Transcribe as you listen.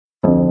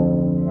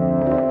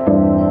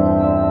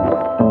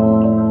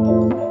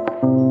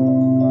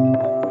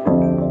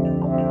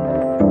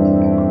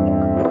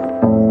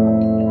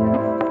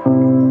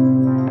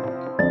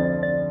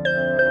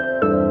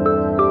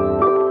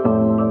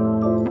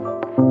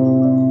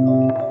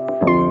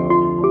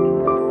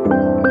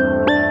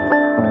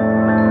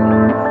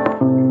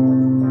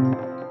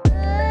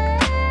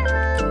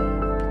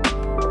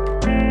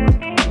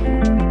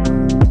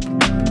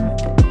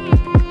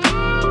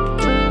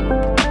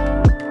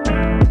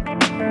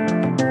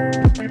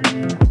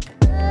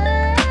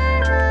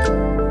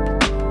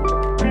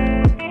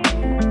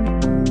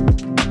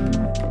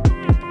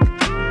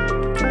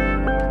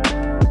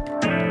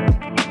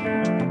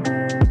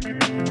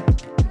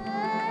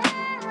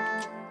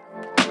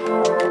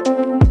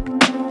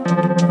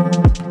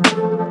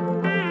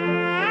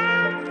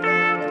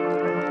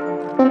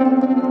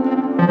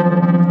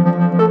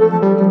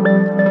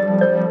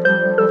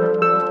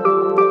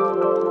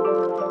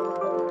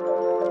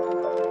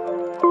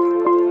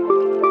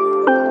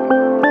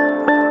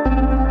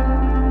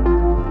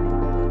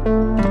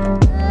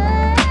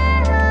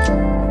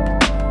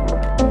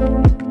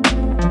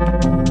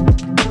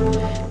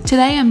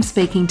Today I'm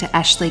speaking to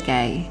Ashleigh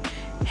Gay,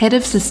 Head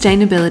of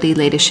Sustainability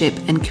Leadership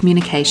and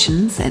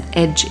Communications at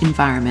Edge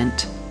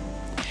Environment.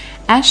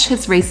 Ash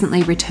has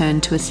recently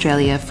returned to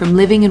Australia from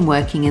living and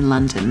working in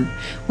London,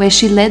 where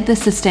she led the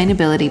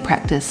sustainability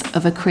practice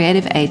of a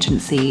creative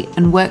agency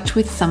and worked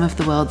with some of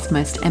the world's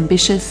most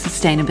ambitious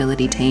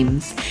sustainability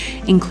teams,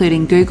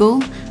 including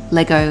Google,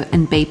 Lego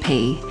and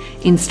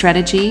BP, in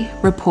strategy,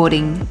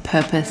 reporting,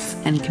 purpose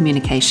and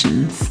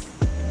communications.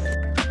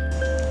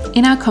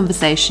 In our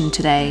conversation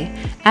today,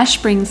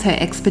 Ash brings her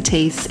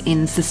expertise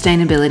in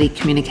sustainability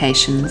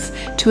communications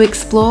to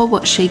explore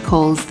what she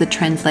calls the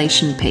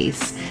translation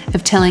piece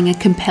of telling a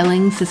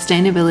compelling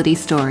sustainability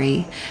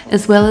story,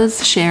 as well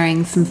as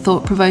sharing some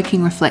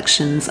thought-provoking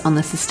reflections on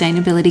the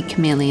sustainability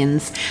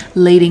chameleons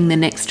leading the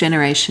next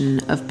generation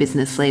of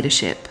business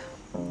leadership.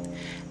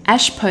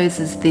 Ash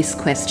poses this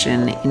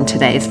question in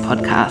today's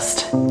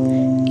podcast: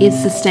 is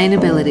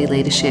sustainability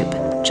leadership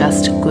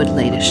just good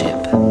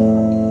leadership?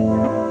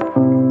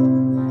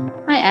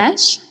 Hi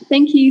Ash,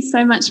 thank you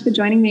so much for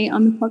joining me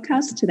on the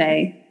podcast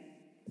today.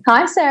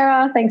 Hi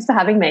Sarah, thanks for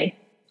having me.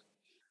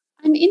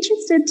 I'm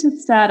interested to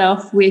start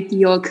off with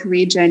your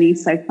career journey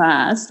so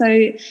far. So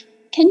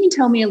can you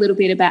tell me a little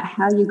bit about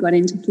how you got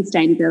into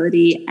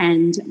sustainability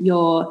and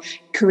your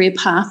career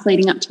path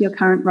leading up to your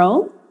current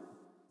role?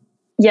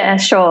 Yeah,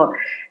 sure.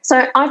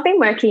 So I've been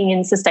working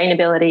in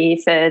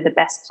sustainability for the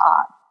best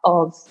part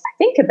of, I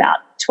think, about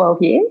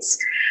 12 years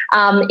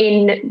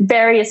in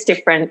various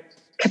different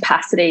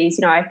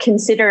capacities. I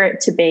consider it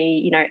to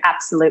be,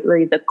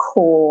 absolutely the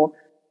core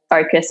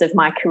focus of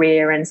my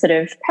career and sort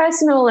of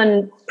personal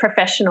and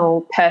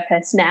professional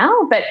purpose now.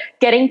 But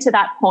getting to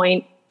that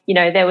point,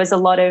 there was a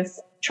lot of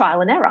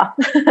trial and error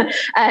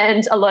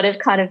and a lot of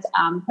kind of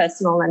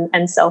personal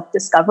and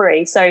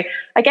self-discovery. So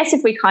I guess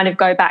if we kind of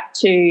go back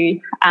to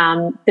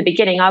the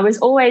beginning, I was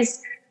always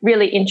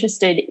really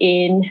interested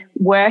in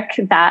work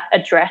that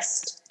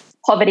addressed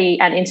poverty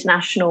and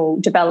international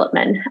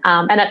development.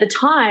 And at the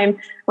time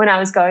when I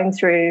was going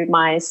through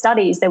my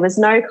studies, there was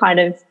no kind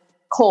of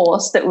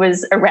course that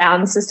was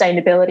around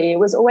sustainability. It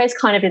was always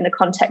kind of in the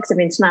context of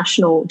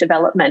international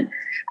development.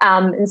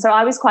 And so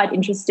I was quite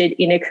interested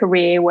in a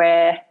career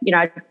where,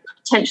 I'd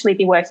potentially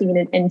be working in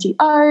an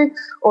NGO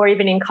or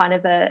even in kind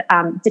of a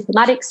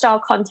diplomatic style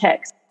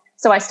context.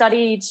 So I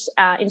studied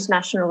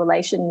international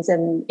relations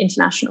and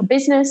international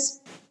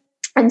business.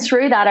 And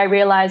through that, I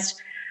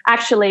realized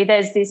actually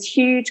there's this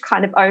huge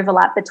kind of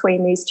overlap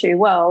between these two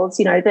worlds,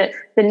 that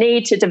the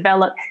need to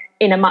develop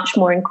in a much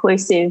more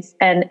inclusive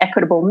and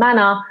equitable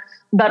manner,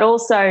 but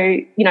also,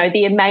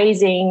 the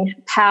amazing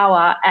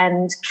power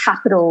and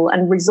capital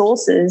and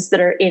resources that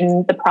are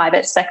in the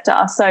private sector.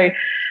 So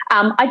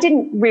I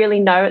didn't really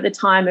know at the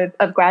time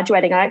of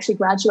graduating. I actually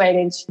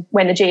graduated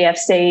when the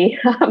GFC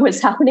was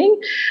happening.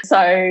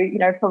 So,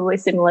 probably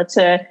similar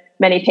to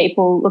many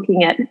people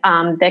looking at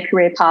their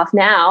career path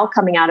now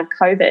coming out of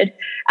COVID,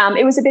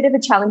 it was a bit of a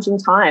challenging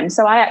time.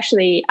 So I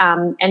actually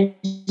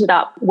ended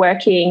up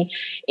working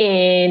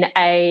in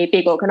a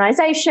big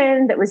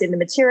organisation that was in the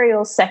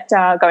materials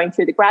sector, going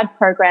through the grad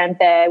program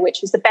there,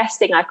 which was the best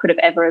thing I could have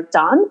ever have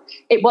done.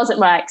 It wasn't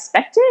what I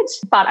expected,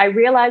 but I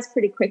realised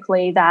pretty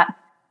quickly that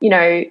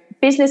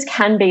business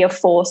can be a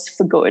force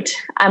for good.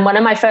 And one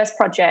of my first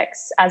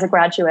projects as a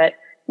graduate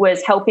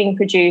was helping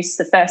produce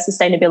the first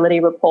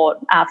sustainability report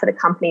for the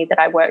company that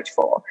I worked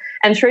for.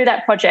 And through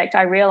that project,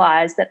 I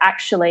realized that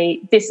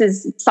actually this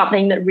is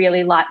something that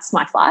really lights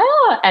my fire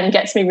and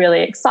gets me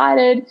really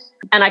excited.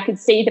 And I could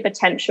see the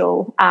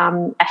potential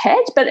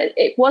ahead, but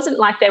it wasn't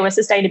like there were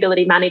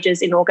sustainability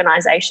managers in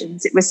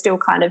organizations. It was still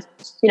kind of,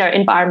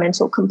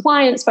 environmental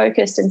compliance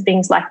focused and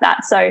things like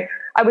that. So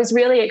I was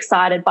really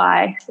excited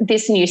by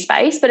this new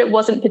space, but it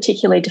wasn't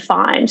particularly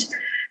defined.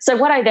 So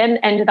what I then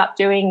ended up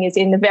doing is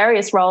in the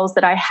various roles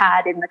that I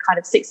had in the kind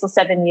of 6 or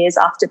 7 years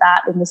after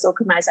that in this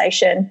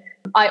organisation,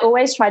 I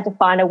always tried to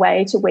find a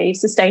way to weave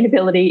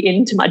sustainability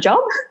into my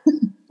job,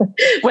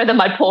 whether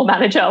my poor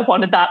manager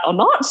wanted that or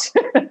not.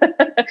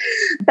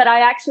 But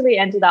I actually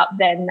ended up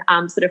then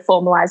sort of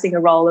formalising a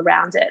role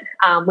around it,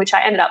 which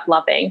I ended up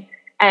loving,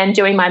 and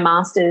doing my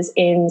master's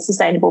in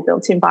sustainable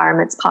built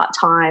environments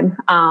part-time,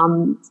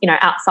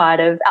 outside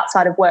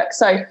of work.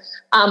 So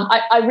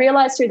I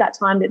realised through that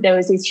time that there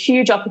was this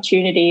huge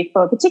opportunity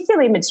for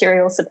particularly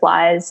material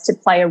suppliers to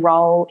play a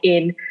role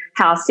in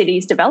how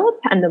cities develop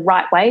and the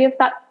right way of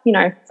that,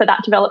 for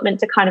that development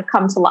to kind of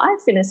come to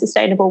life in a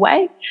sustainable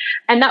way.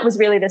 And that was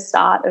really the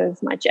start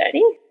of my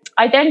journey.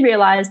 I then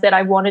realised that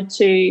I wanted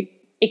to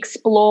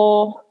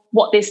explore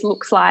what this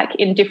looks like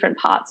in different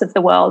parts of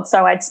the world.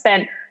 So I'd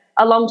spent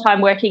a long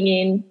time working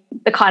in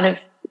the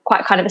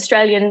quite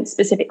Australian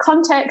specific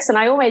context. And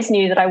I always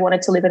knew that I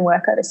wanted to live and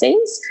work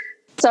overseas.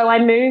 So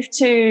I moved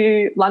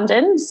to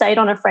London, stayed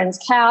on a friend's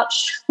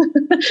couch,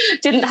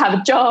 didn't have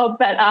a job,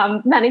 but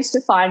managed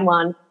to find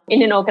one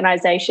in an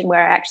organisation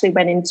where I actually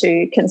went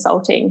into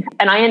consulting.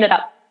 And I ended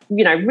up,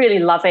 really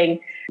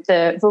loving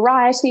the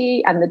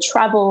variety and the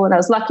travel. And I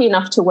was lucky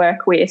enough to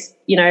work with,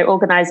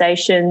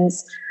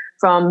 organisations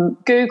from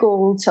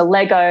Google to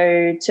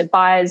Lego to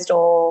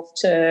Beiersdorf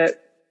to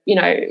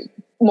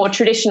more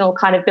traditional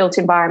kind of built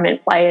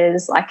environment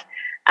players like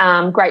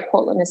Great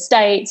Portland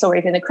Estates or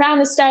even the Crown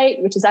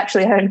Estate, which is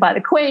actually owned by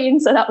the Queen.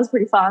 So that was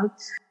pretty fun.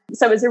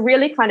 So it was a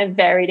really kind of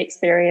varied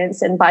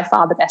experience and by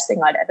far the best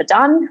thing I'd ever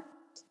done.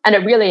 And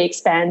it really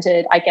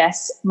expanded, I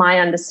guess, my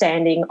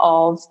understanding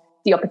of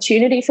the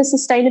opportunity for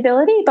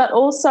sustainability, but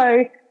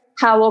also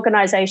how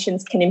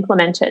organisations can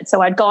implement it.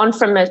 So I'd gone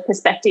from a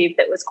perspective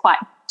that was quite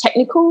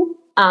technical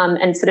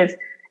and sort of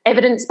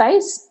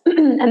evidence-based,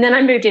 and then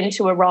I moved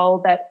into a role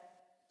that,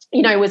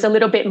 was a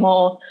little bit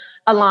more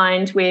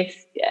aligned with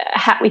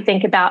how we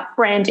think about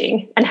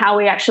branding and how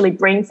we actually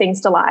bring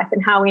things to life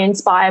and how we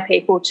inspire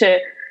people to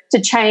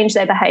change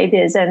their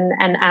behaviours and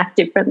act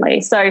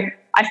differently. So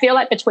I feel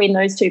like between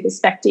those two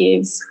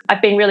perspectives,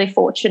 I've been really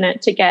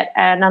fortunate to get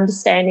an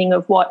understanding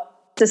of what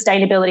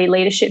sustainability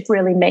leadership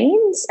really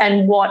means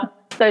and what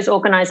those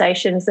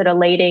organisations that are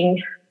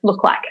leading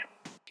look like.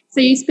 So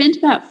you spent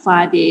about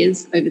 5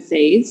 years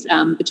overseas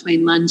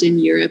between London,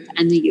 Europe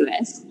and the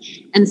US.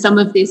 And some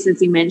of this,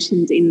 as you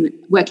mentioned, in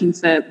working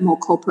for more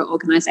corporate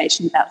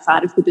organisations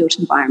outside of the built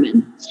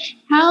environment.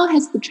 How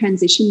has the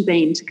transition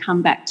been to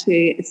come back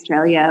to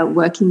Australia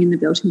working in the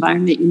built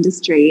environment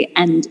industry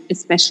and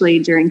especially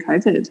during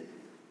COVID?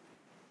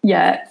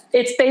 Yeah,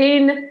 it's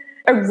been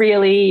a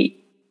really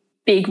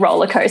big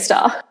roller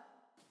coaster.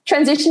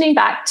 Transitioning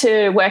back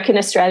to work in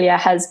Australia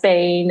has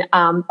been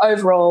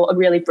overall a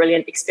really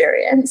brilliant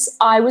experience.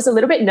 I was a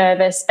little bit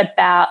nervous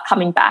about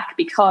coming back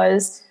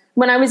because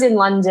when I was in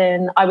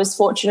London, I was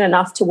fortunate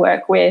enough to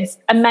work with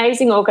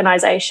amazing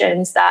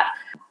organisations that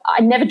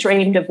I never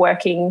dreamed of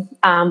working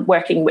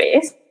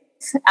with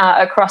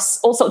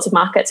across all sorts of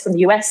markets from the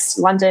US,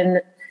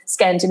 London,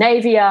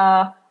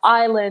 Scandinavia,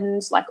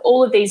 Ireland, like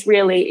all of these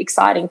really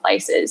exciting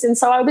places. And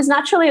so I was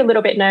naturally a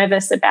little bit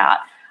nervous about,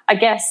 I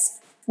guess,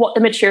 what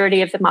the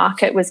maturity of the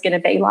market was going to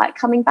be like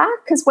coming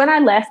back. Because when I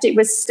left, it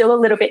was still a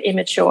little bit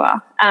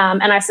immature.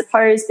 And I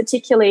suppose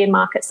particularly in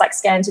markets like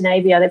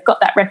Scandinavia, they've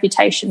got that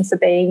reputation for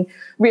being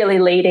really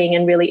leading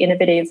and really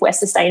innovative, where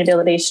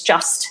sustainability is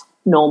just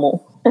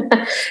normal.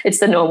 It's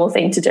the normal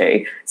thing to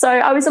do. So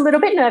I was a little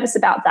bit nervous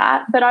about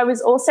that, but I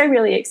was also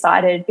really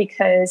excited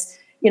because,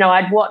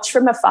 I'd watched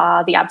from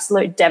afar the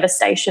absolute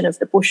devastation of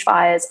the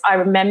bushfires. I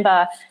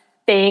remember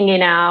being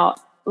in our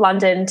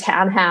London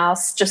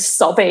townhouse just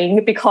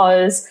sobbing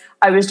because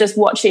I was just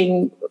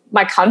watching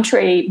my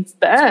country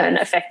burn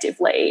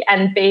effectively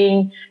and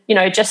being,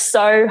 just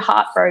so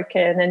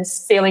heartbroken and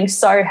feeling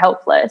so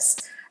helpless.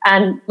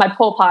 And my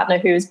poor partner,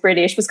 who was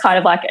British, was kind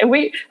of like, are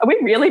we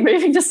really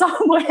moving to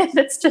somewhere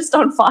that's just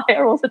on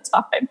fire all the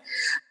time?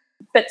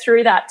 But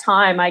through that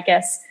time, I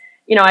guess,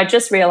 I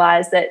just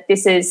realised that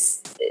this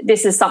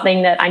is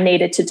something that I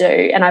needed to do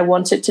and I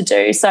wanted to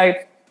do. So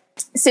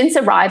since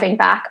arriving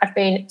back, I've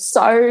been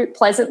so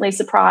pleasantly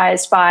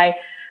surprised by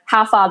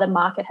how far the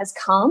market has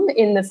come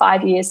in the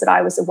 5 years that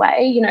I was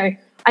away.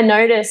 I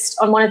noticed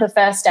on one of the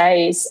first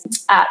days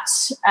at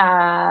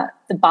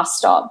the bus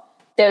stop,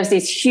 there was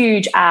this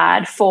huge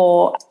ad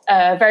for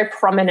a very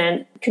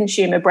prominent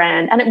consumer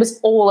brand, and it was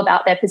all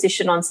about their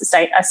position on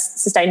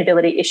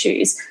sustainability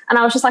issues. And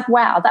I was just like,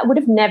 wow, that would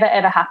have never,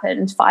 ever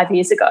happened 5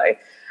 years ago.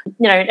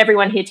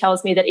 Everyone here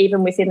tells me that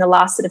even within the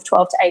last sort of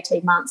 12 to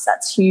 18 months,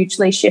 that's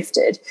hugely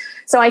shifted.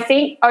 So I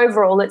think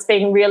overall it's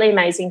been really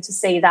amazing to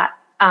see that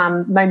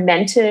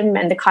momentum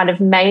and the kind of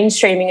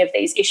mainstreaming of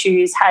these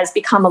issues has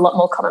become a lot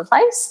more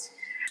commonplace.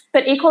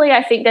 But equally,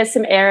 I think there's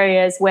some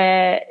areas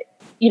where,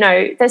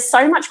 there's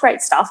so much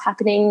great stuff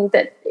happening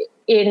that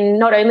in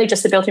not only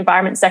just the built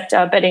environment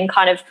sector, but in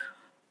kind of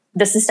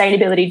the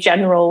sustainability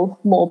general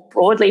more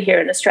broadly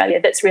here in Australia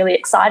that's really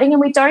exciting.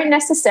 And we don't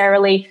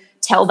necessarily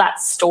tell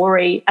that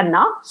story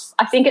enough.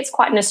 I think it's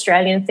quite an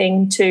Australian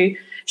thing to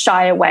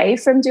shy away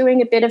from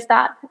doing a bit of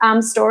that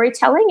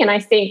storytelling. And I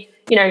think,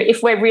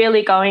 if we're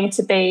really going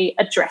to be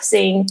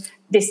addressing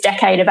this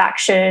decade of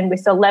action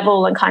with the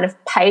level and kind of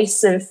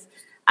pace of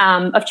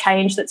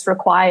change that's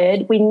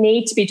required, we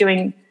need to be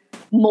doing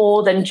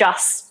more than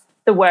just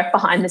the work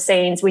behind the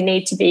scenes. We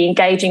need to be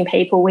engaging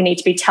people. We need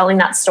to be telling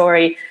that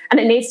story, and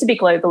it needs to be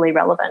globally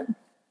relevant.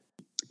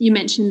 You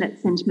mentioned that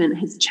sentiment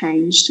has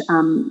changed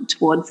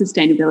towards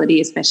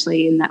sustainability,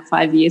 especially in that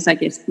 5 years, I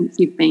guess, since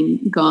you've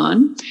been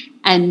gone.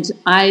 And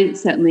I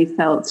certainly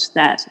felt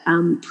that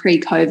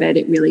pre-COVID,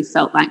 it really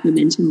felt like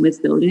momentum was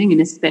building, and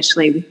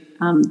especially with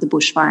the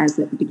bushfires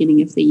at the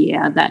beginning of the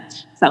year,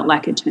 that felt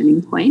like a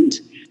turning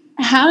point.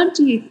 How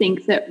do you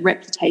think that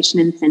reputation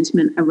and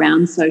sentiment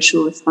around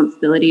social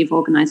responsibility of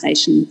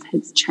organisations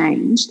has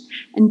changed?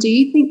 And do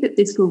you think that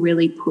this will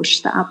really push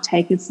the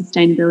uptake of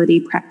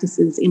sustainability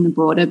practices in the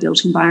broader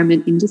built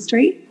environment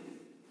industry?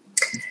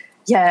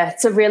 Yeah,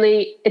 it's a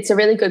really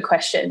good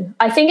question.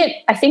 I think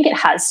it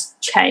has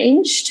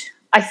changed.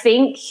 I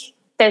think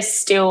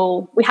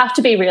we have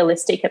to be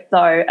realistic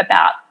though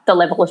about the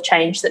level of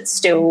change that's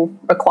still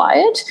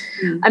required.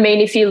 I mean,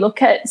 if you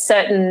look at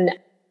certain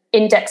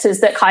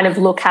indexes that kind of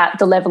look at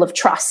the level of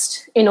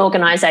trust in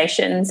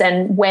organisations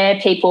and where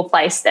people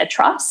place their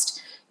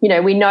trust.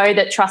 We know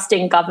that trust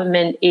in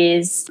government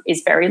is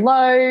very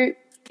low.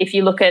 if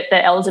you look at the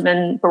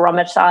Elderman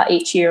Barometer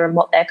each year and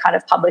what they're kind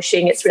of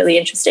publishing, it's really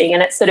interesting,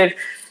 and it sort of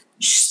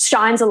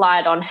shines a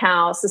light on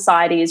how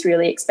society is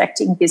really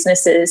expecting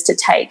businesses to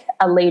take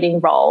a leading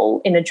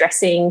role in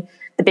addressing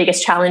the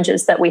biggest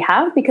challenges that we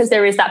have, because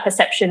there is that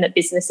perception that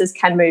businesses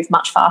can move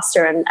much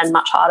faster and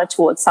much harder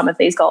towards some of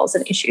these goals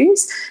and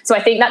issues. So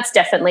I think that's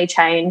definitely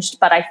changed,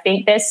 but I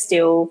think there's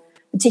still,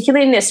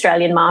 particularly in the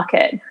Australian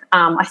market,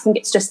 I think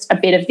it's just a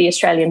bit of the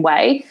Australian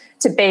way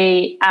to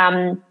be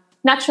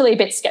naturally a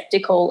bit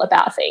skeptical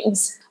about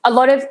things. A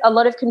lot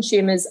of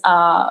consumers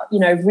are,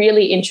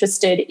 really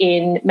interested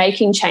in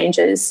making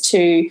changes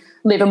to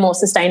live a more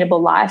sustainable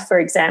life, for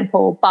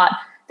example, but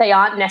they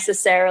aren't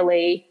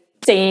necessarily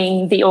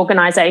seeing the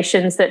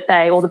organisations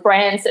or the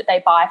brands that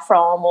they buy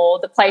from, or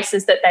the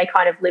places that they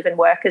kind of live and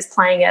work as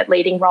playing a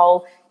leading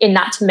role in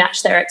that to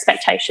match their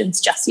expectations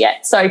just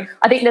yet. So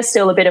I think there's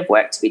still a bit of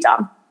work to be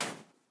done.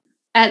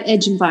 At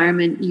Edge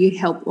Environment, you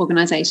help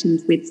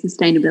organisations with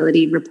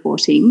sustainability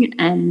reporting,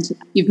 and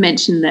you've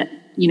mentioned that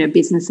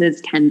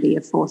businesses can be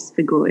a force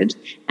for good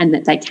and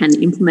that they can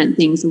implement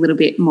things a little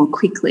bit more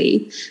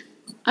quickly.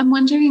 I'm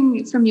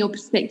wondering, from your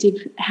perspective,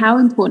 how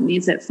important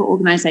is it for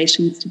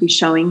organisations to be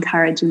showing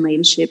courage and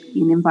leadership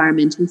in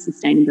environmental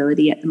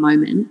sustainability at the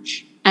moment?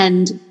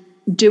 And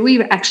do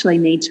we actually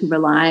need to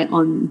rely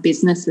on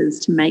businesses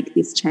to make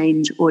this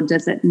change, or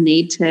does there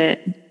need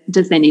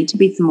to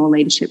be some more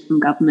leadership from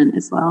government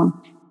as well?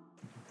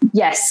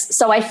 Yes.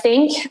 So I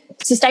think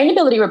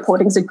sustainability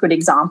reporting is a good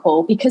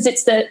example, because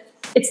it's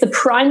the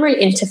primary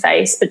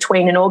interface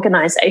between an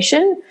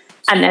organisation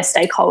and their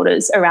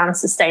stakeholders around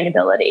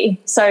sustainability.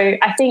 So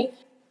I think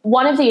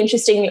one of the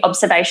interesting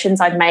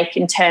observations I'd make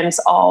in terms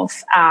of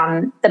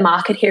the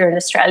market here in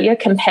Australia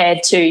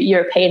compared to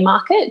European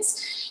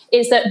markets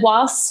is that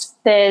whilst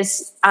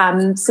there's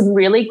some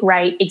really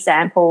great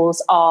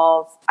examples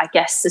of, I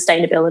guess,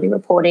 sustainability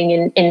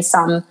reporting in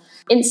some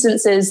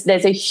instances,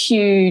 there's a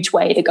huge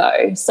way to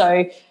go.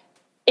 So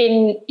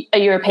in a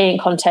European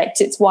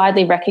context, it's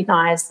widely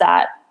recognised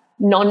that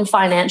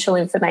non-financial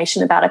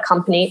information about a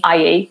company,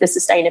 i.e. the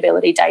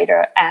sustainability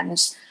data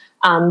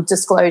and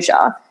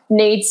disclosure,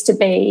 needs to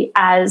be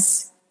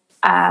as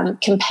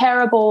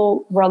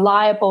comparable,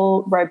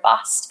 reliable,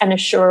 robust and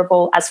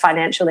assurable as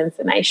financial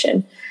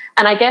information.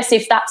 And I guess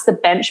if that's the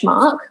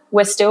benchmark,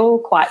 we're still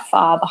quite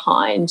far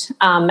behind.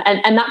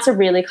 And that's a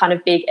really kind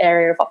of big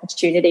area of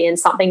opportunity and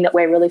something that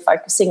we're really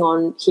focusing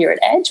on here at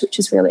Edge, which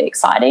is really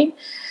exciting.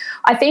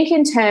 I think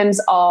in terms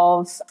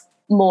of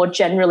more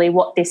generally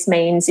what this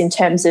means in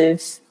terms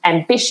of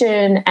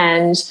ambition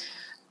and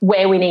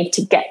where we need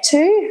to get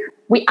to,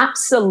 we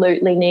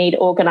absolutely need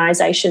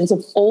organisations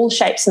of all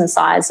shapes and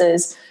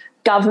sizes,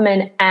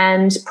 government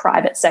and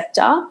private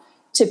sector,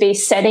 to be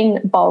setting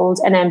bold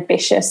and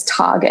ambitious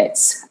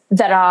targets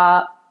that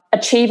are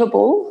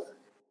achievable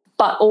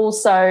but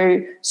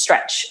also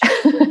stretch.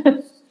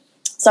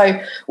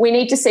 So we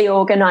need to see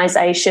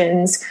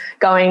organisations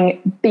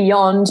going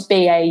beyond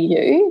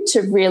BAU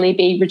to really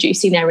be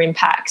reducing their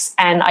impacts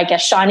and, I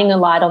guess, shining a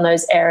light on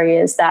those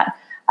areas that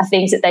are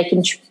things that they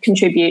can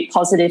contribute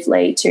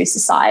positively to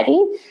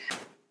society.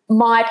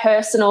 My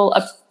personal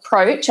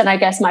approach and I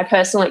guess my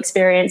personal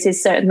experience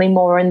is certainly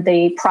more in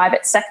the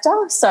private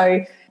sector.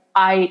 So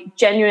I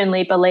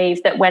genuinely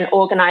believe that when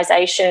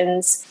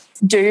organisations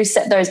do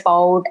set those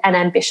bold and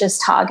ambitious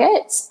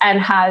targets and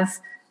have,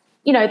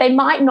 they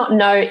might not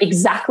know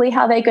exactly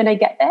how they're going to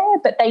get there,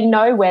 but they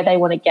know where they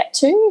want to get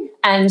to,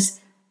 and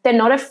they're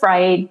not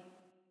afraid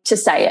to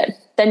say it.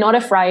 They're not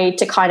afraid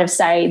to kind of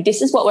say,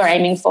 this is what we're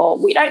aiming for.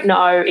 We don't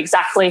know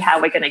exactly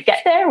how we're going to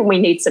get there and we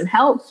need some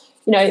help.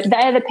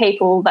 They're the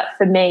people that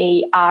for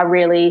me are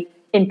really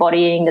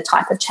embodying the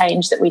type of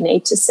change that we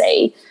need to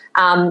see.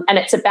 And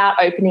it's about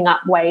opening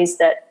up ways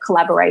that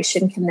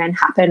collaboration can then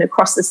happen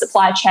across the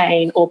supply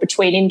chain or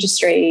between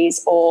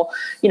industries or,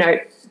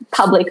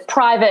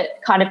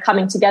 public-private kind of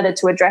coming together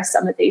to address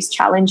some of these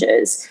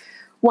challenges.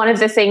 One of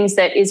the things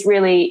that is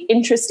really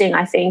interesting,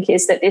 I think,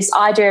 is that this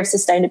idea of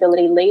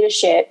sustainability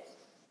leadership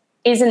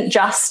isn't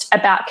just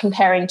about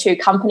comparing two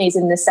companies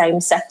in the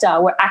same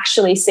sector. We're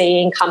actually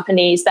seeing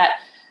companies that,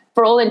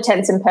 for all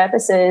intents and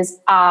purposes,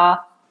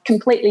 are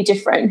completely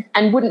different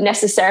and wouldn't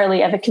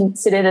necessarily ever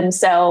consider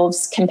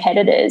themselves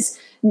competitors,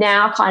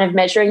 now kind of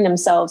measuring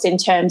themselves in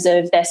terms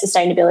of their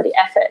sustainability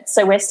efforts.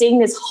 So we're seeing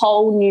this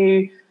whole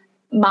new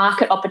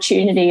market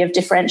opportunity of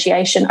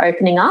differentiation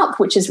opening up,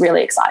 which is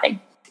really exciting.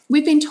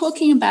 We've been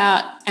talking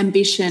about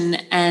ambition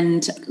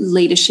and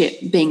leadership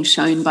being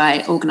shown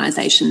by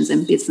organisations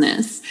and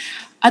business.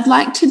 I'd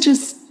like to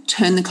just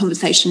turn the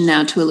conversation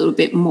now to a little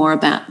bit more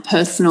about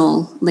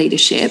personal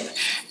leadership.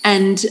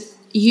 And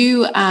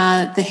you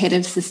are the head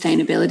of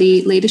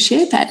sustainability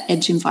leadership at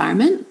Edge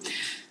Environment.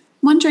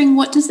 Wondering,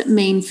 what does it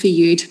mean for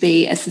you to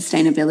be a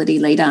sustainability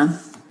leader?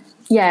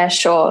 Yeah,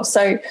 sure.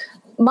 So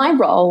my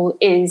role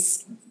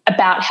is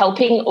about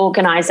helping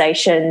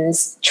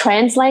organisations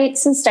translate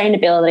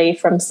sustainability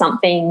from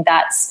something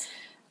that's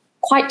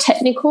quite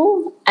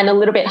technical and a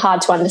little bit hard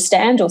to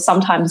understand, or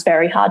sometimes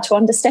very hard to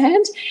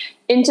understand,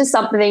 into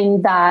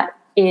something that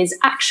is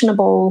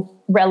actionable,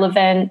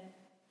 relevant,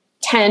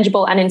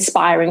 tangible and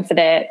inspiring for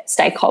their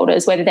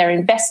stakeholders, whether they're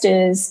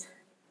investors,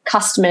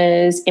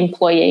 customers,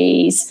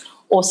 employees,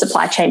 or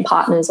supply chain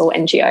partners or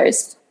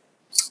NGOs.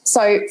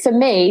 So for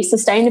me,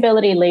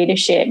 sustainability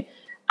leadership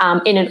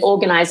in an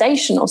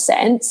organisational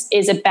sense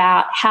is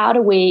about how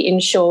do we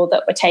ensure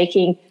that we're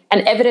taking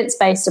an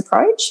evidence-based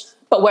approach,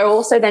 but we're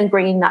also then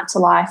bringing that to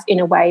life in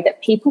a way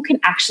that people can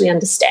actually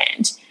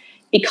understand,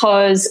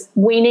 because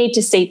we need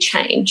to see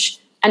change.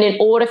 And in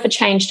order for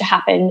change to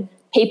happen,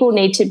 people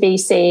need to be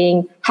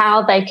seeing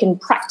how they can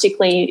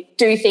practically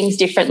do things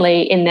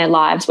differently in their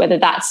lives, whether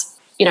that's,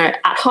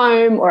 at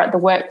home or at the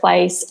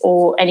workplace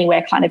or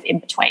anywhere kind of in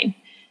between.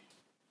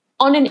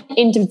 On an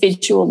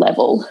individual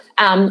level,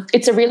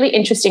 it's a really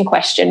interesting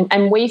question,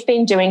 and we've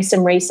been doing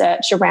some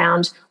research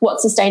around what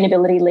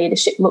sustainability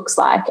leadership looks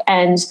like,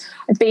 and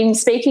I've been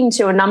speaking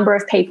to a number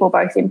of people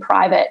both in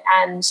private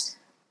and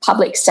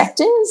public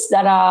sectors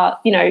that are,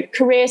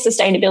 career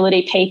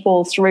sustainability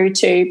people through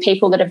to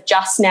people that have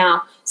just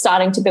now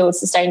starting to build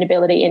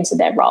sustainability into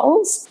their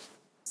roles.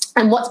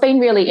 And what's been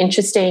really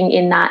interesting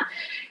in that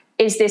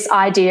is this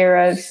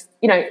idea of,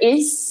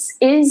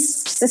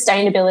 is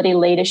sustainability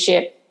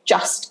leadership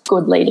just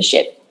good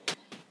leadership?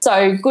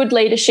 So good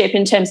leadership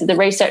in terms of the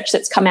research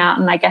that's come out,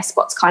 and I guess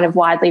what's kind of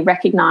widely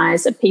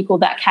recognised, of people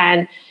that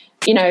can,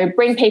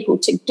 bring people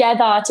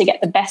together to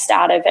get the best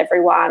out of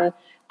everyone,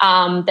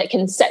 that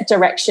can set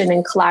direction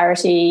and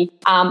clarity,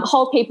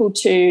 hold people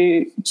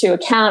to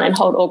account and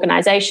hold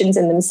organisations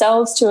and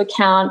themselves to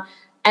account,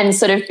 and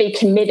sort of be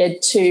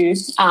committed to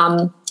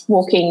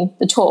walking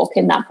the talk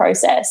in that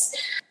process.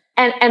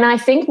 And I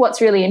think what's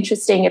really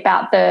interesting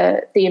about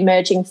the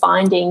emerging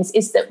findings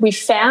is that we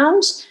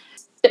found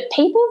that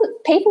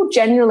people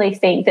generally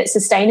think that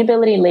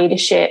sustainability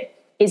leadership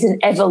is an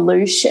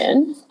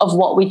evolution of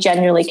what we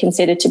generally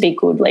consider to be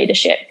good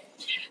leadership.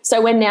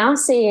 So we're now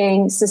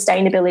seeing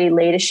sustainability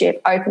leadership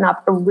open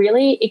up a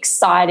really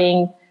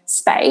exciting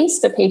space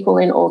for people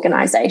in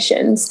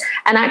organisations.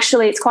 And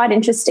actually, it's quite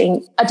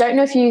interesting. I don't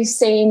know if you've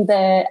seen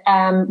the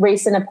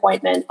recent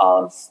appointment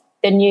of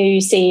the new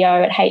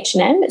CEO at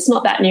H&M. It's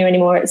not that new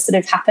anymore. It's sort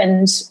of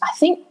happened, I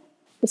think,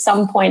 at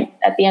some point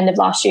at the end of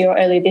last year or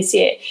early this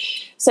year.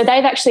 So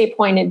they've actually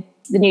appointed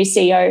the new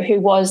CEO who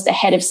was the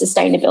head of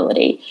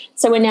sustainability.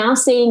 So we're now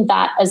seeing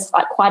that as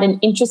like quite an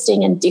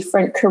interesting and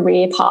different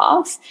career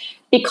path,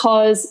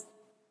 because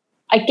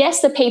I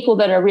guess the people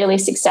that are really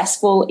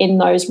successful in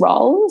those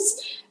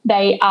roles,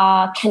 they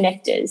are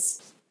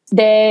connectors,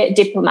 they're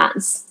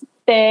diplomats,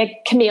 they're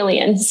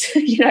chameleons,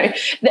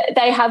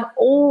 they have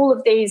all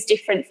of these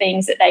different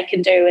things that they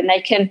can do, and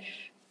they can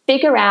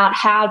figure out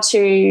how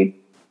to,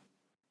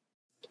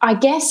 I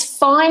guess,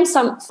 find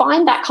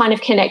that kind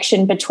of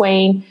connection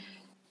between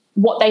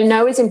what they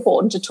know is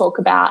important to talk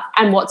about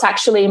and what's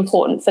actually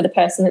important for the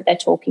person that they're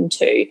talking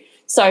to.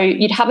 So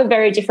you'd have a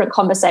very different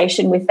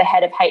conversation with the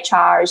head of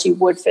HR as you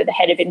would for the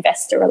head of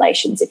investor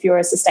relations if you're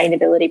a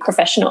sustainability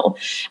professional.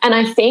 And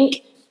I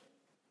think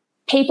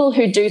people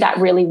who do that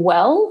really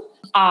well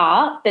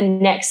are the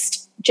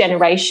next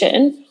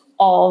generation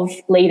of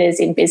leaders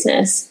in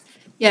business.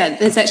 Yeah,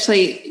 there's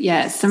actually,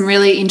 some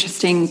really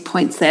interesting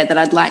points there that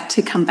I'd like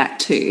to come back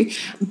to.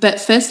 But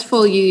first of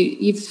all,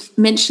 you've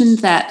mentioned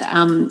that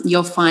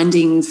your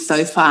findings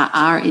so far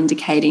are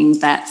indicating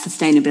that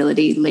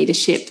sustainability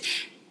leadership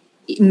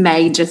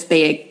may just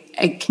be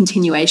a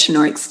continuation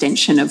or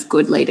extension of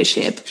good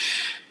leadership.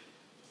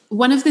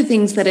 One of the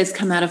things that has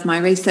come out of my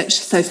research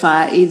so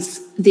far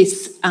is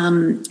this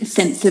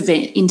sense of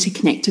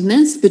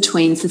interconnectedness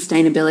between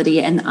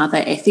sustainability and other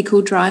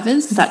ethical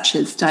drivers, such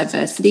as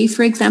diversity,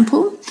 for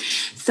example.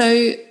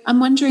 So I'm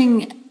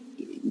wondering,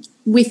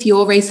 with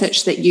your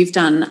research that you've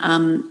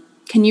done,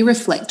 can you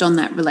reflect on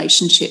that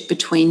relationship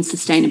between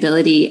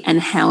sustainability and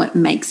how it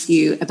makes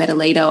you a better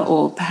leader,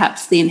 or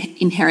perhaps the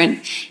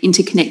inherent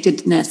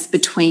interconnectedness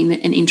between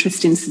an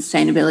interest in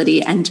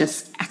sustainability and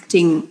just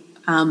acting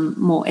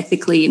more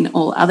ethically in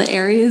all other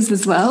areas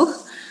as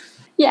well?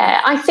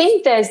 Yeah, I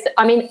think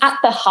at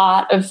the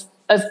heart of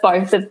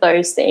both of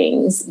those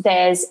things,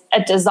 there's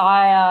a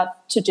desire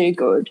to do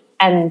good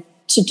and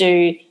to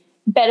do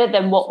better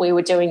than what we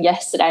were doing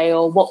yesterday,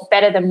 or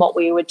better than what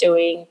we were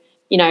doing,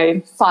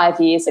 5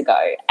 years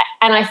ago.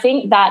 And I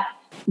think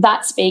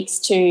that speaks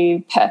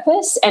to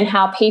purpose and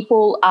how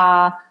people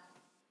are,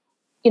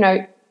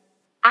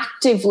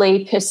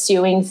 actively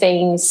pursuing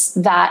things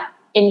that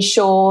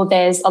ensure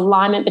there's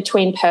alignment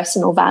between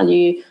personal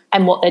value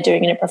and what they're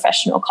doing in a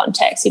professional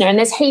context. And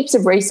there's heaps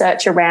of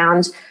research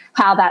around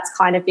how that's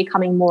kind of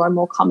becoming more and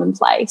more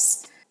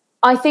commonplace.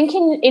 I think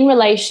in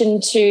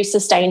relation to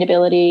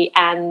sustainability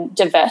and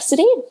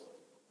diversity,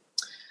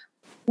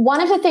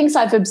 one of the things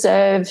I've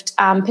observed,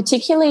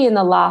 particularly in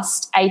the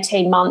last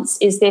 18 months,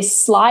 is this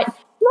slight,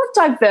 not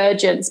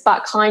divergence,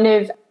 but kind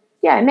of,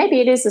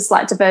 maybe it is a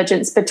slight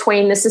divergence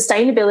between the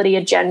sustainability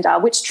agenda,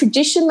 which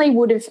traditionally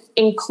would have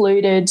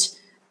included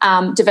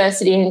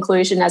diversity and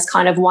inclusion as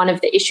kind of one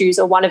of the issues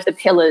or one of the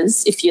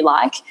pillars, if you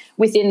like,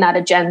 within that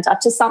agenda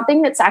to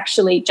something that's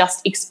actually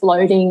just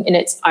exploding in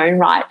its own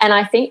right. And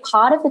I think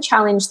part of the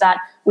challenge that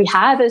we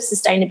have as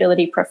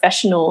sustainability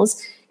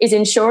professionals is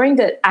ensuring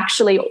that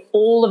actually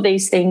all of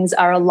these things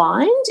are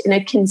aligned in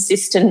a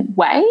consistent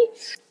way.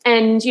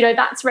 And,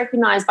 that's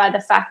recognised by the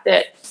fact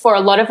that for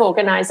a lot of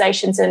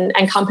organisations and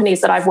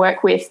companies that I've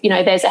worked with,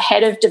 there's a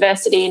head of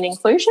diversity and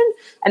inclusion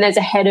and there's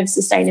a head of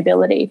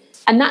sustainability.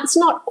 And that's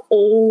not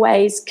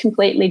always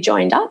completely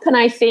joined up. And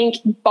I think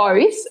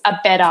both are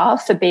better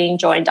for being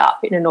joined up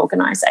in an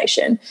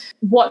organisation.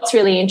 What's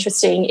really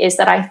interesting is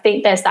that I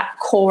think there's that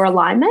core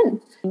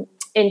alignment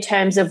in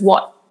terms of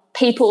what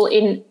people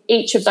in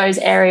each of those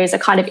areas are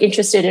kind of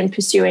interested in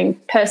pursuing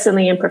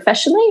personally and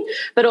professionally,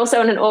 but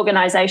also in an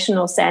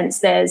organisational sense,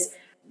 there's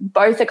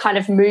both are kind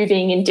of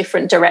moving in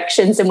different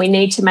directions, and we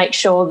need to make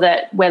sure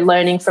that we're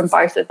learning from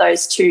both of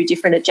those two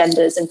different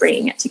agendas and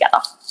bringing it together.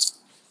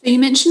 So you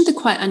mentioned the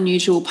quite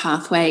unusual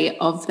pathway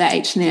of the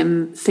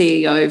H&M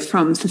CEO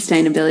from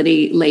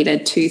sustainability leader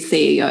to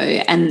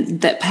CEO,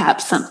 and that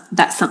perhaps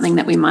that's something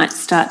that we might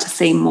start to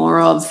see more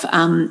of,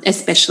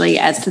 especially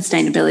as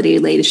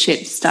sustainability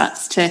leadership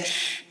starts to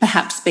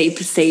perhaps be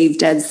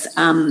perceived as,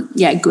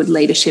 good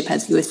leadership,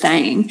 as you were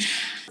saying.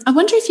 I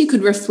wonder if you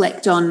could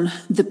reflect on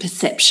the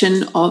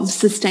perception of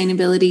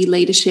sustainability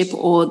leadership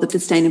or the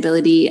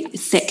sustainability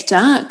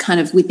sector kind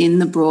of within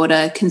the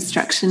broader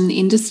construction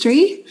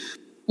industry.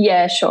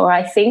 Yeah, sure.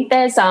 I think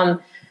there's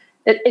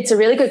it's a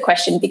really good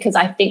question because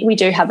I think we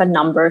do have a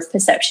number of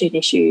perception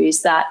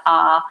issues that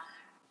are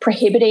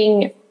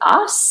prohibiting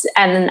us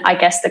and I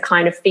guess the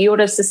kind of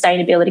field of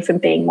sustainability from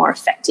being more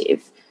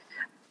effective.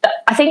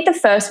 I think the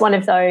first one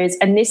of those,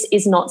 and this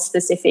is not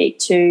specific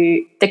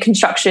to the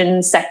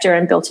construction sector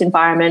and built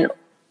environment,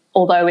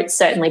 although it's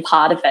certainly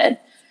part of it.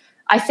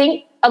 I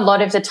think a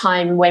lot of the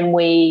time when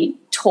we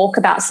talk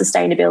about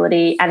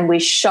sustainability and we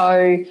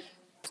show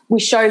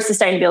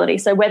sustainability,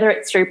 so whether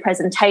it's through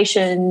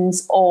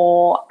presentations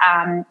or,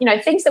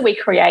 things that we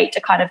create to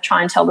kind of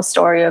try and tell the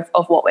story of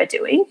what we're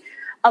doing,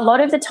 a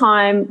lot of the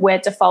time we're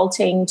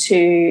defaulting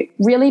to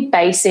really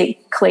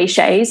basic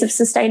cliches of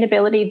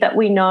sustainability that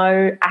we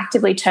know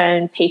actively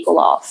turn people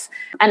off.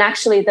 And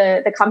actually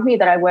the company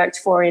that I worked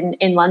for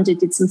in London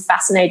did some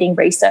fascinating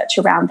research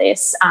around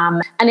this.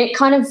 And it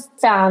kind of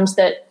found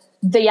that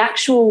the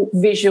actual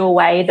visual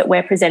way that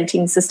we're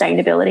presenting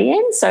sustainability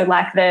in, so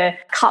like the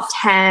cupped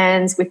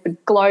hands with the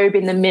globe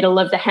in the middle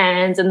of the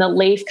hands and the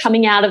leaf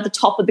coming out of the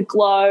top of the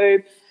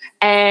globe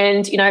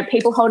and,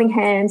 people holding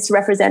hands to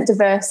represent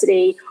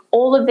diversity,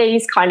 all of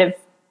these kind of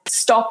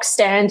stock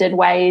standard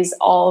ways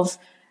of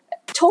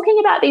talking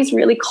about these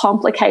really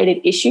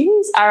complicated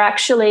issues are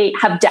actually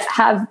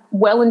have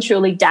well and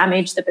truly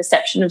damaged the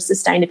perception of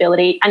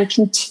sustainability and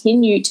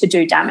continue to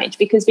do damage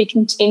because we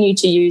continue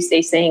to use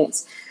these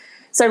things.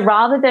 So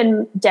rather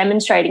than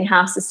demonstrating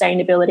how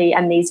sustainability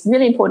and these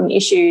really important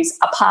issues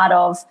are part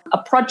of a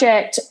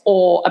project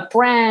or a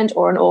brand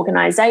or an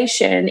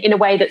organisation in a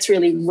way that's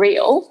really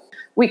real,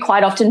 we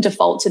quite often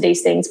default to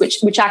these things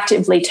which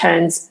actively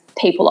turns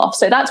people off.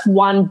 So that's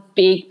one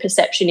big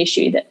perception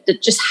issue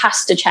that just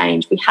has to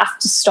change. We have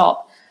to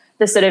stop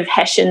the sort of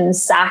Hessian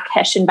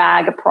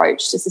bag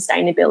approach to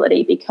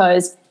sustainability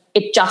because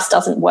it just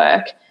doesn't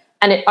work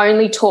and it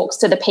only talks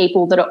to the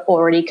people that are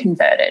already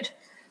converted.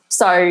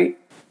 So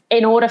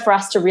in order for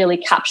us to really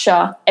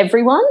capture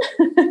everyone,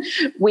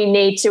 we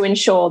need to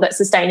ensure that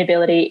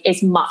sustainability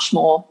is much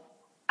more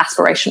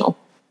aspirational.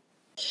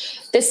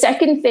 The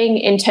second thing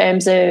in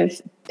terms of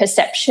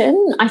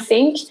perception, I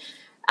think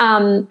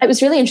it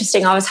was really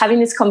interesting. I was having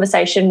this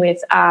conversation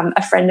with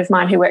a friend of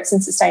mine who works in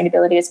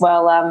sustainability as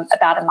well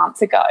about a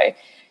month ago.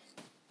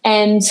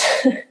 And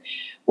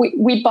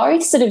we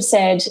both sort of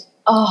said,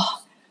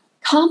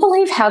 can't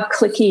believe how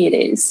cliquey it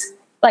is.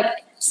 Like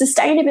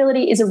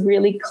sustainability is a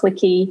really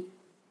cliquey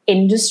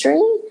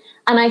industry.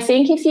 And I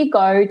think if you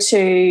go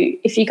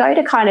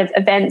to kind of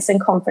events and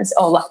conference,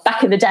 or like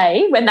back in the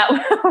day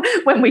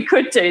when we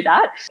could do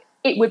that,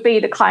 it would be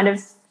the kind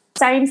of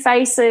same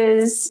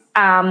faces,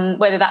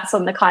 whether that's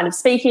on the kind of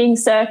speaking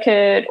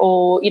circuit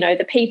or,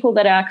 the people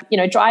that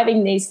are,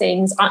 driving these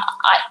things.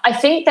 I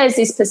think there's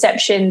this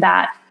perception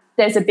that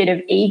there's a bit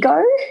of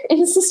ego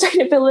in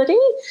sustainability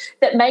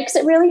that makes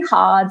it really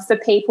hard for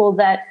people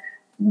that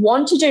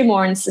want to do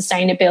more in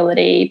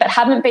sustainability but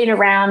haven't been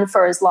around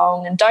for as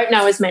long and don't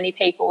know as many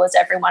people as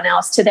everyone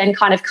else to then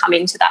kind of come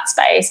into that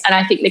space. And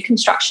I think the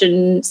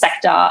construction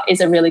sector is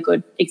a really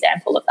good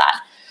example of that.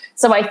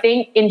 So I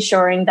think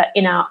ensuring that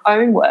in our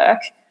own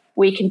work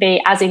we can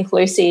be as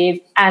inclusive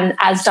and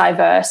as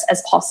diverse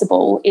as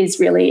possible is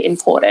really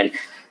important.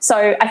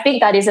 So I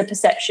think that is a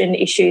perception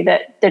issue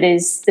that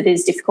is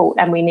difficult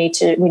and we need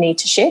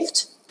to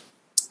shift.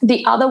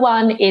 The other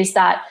one is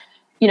that,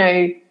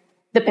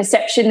 the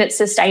perception that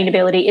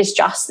sustainability is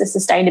just the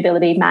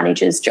sustainability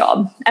manager's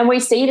job. And we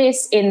see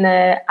this in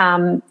the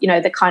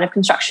kind of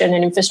construction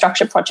and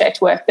infrastructure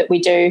project work that we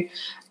do.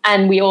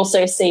 And we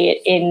also see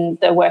it in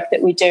the work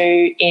that we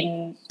do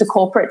in the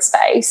corporate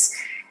space.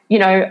 you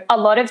know, a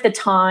lot of the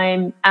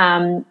time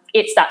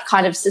it's that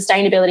kind of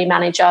sustainability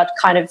manager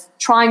kind of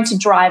trying to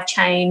drive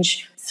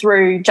change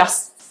through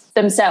just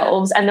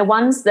themselves. And the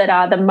ones that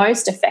are the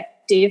most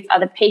effective are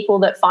the people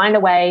that find a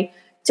way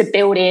to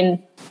build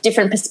in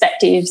different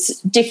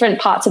perspectives,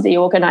 different parts of the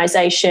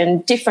organisation,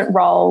 different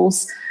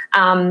roles,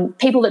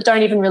 people that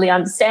don't even really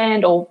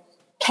understand or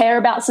care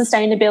about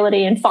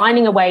sustainability, and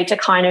finding a way to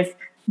kind of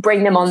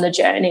bring them on the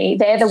journey.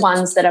 They're the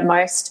ones that are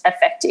most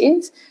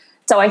effective.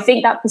 So I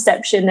think that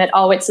perception that,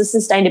 oh, it's a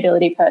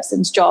sustainability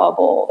person's job,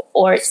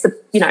 or it's the,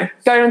 you know,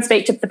 go and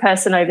speak to the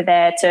person over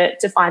there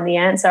to find the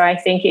answer, I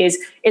think is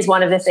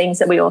one of the things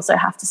that we also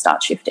have to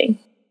start shifting.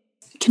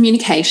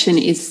 Communication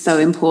is so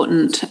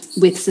important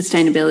with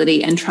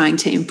sustainability and trying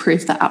to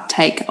improve the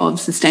uptake of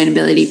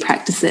sustainability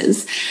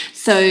practices.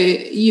 So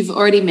you've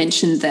already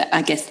mentioned that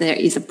I guess there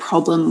is a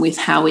problem with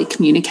how we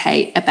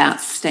communicate about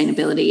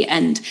sustainability,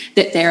 and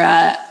that there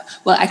are,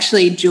 well,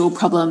 actually dual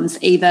problems,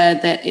 either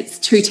that it's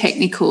too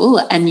technical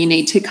and you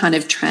need to kind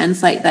of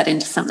translate that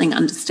into something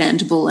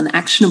understandable and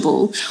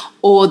actionable,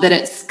 or that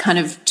it's kind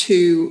of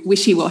too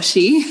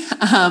wishy-washy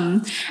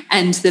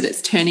and that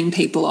it's turning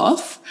people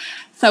off.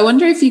 So I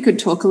wonder if you could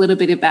talk a little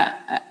bit about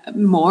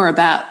more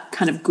about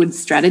kind of good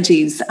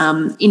strategies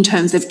in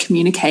terms of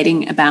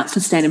communicating about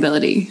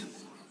sustainability.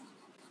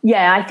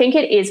 Yeah, I think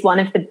it is one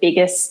of the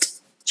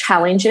biggest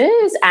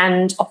challenges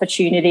and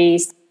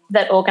opportunities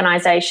that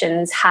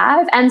organisations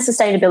have and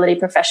sustainability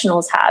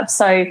professionals have.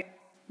 So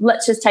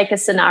let's just take a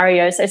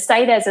scenario. So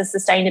say there's a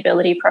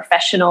sustainability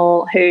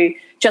professional who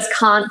just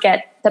can't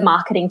get the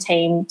marketing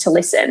team to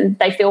listen.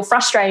 They feel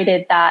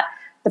frustrated that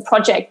the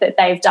project that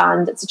they've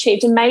done that's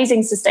achieved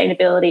amazing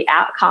sustainability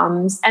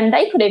outcomes, and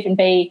they could even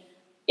be,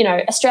 you know,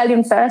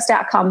 Australian first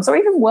outcomes or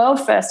even world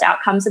first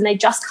outcomes, and they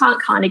just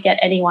can't kind of get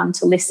anyone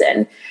to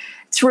listen,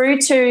 through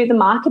to the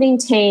marketing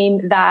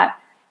team that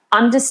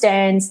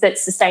understands that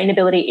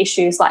sustainability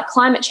issues like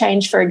climate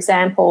change, for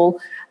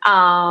example,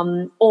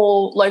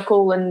 or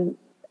local and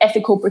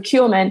ethical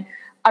procurement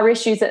are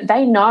issues that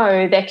they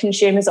know their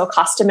consumers or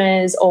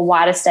customers or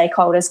wider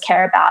stakeholders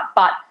care about,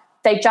 but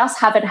they just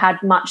haven't had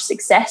much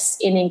success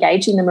in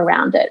engaging them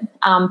around it,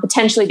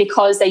 potentially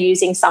because they're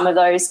using some of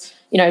those,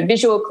 you know,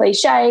 visual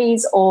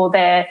cliches, or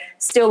they're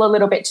still a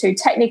little bit too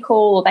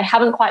technical, or they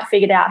haven't quite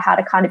figured out how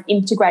to kind of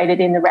integrate it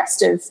in the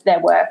rest of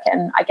their work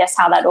and I guess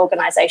how that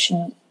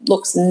organisation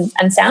looks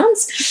and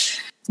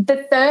sounds. The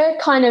third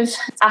kind of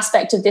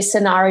aspect of this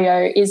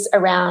scenario is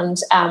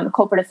around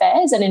corporate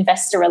affairs and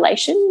investor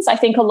relations. I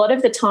think a lot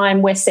of the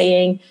time we're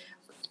seeing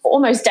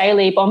almost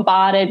daily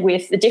bombarded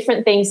with the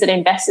different things that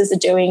investors are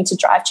doing to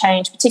drive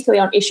change, particularly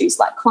on issues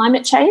like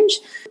climate change,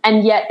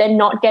 and yet they're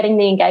not getting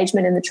the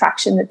engagement and the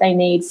traction that they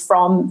need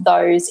from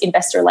those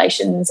investor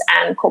relations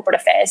and corporate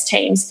affairs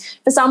teams.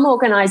 For some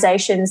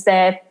organisations,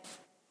 they're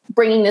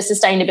bringing the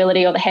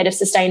sustainability or the head of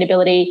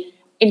sustainability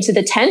into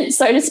the tent,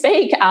 so to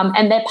speak,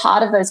 and they're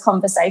part of those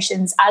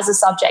conversations as a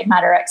subject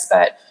matter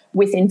expert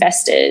with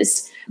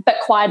investors. But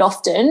quite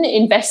often,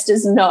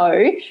 investors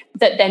know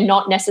that they're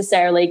not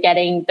necessarily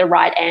getting the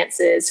right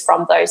answers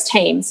from those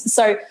teams.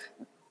 So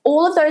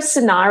all of those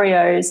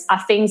scenarios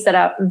are things that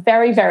are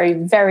very, very,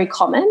 very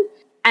common,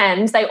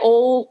 and they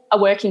all are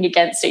working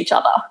against each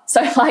other.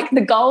 So like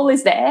the goal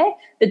is there,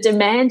 the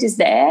demand is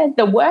there,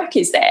 the work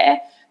is there,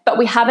 but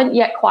we haven't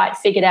yet quite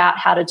figured out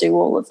how to do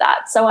all of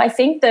that. So I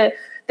think the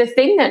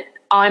thing that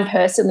I'm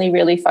personally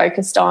really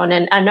focused on,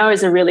 and I know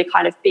is a really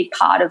kind of big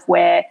part of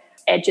where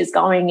Edge is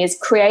going, is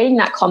creating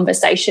that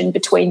conversation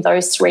between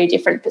those three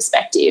different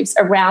perspectives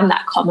around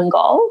that common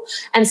goal,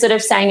 and sort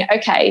of saying,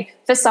 okay,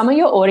 for some of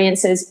your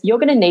audiences, you're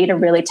going to need a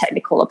really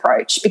technical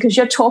approach because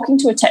you're talking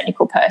to a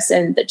technical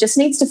person that just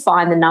needs to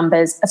find the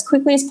numbers as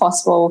quickly as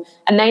possible,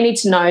 and they need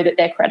to know that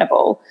they're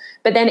credible.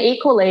 But then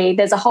equally,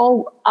 there's a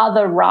whole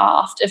other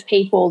raft of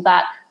people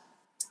that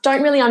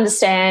don't really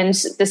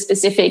understand the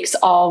specifics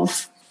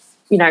of,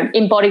 you know,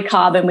 embodied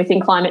carbon within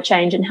climate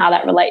change and how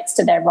that relates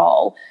to their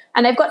role.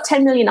 And they've got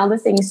 10 million other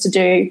things to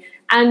do,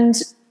 and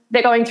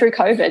they're going through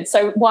COVID.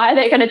 So why are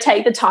they going to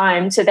take the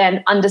time to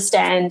then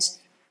understand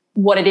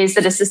what it is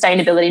that a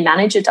sustainability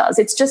manager does?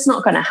 It's just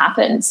not going to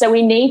happen. So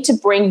we need to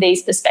bring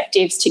these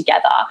perspectives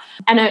together.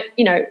 And,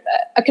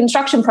 a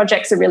construction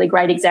project's a really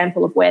great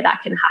example of where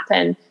that can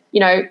happen, you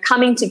know,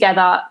 coming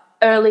together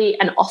early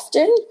and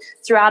often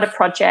throughout a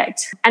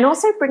project, and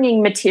also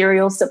bringing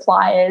material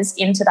suppliers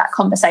into that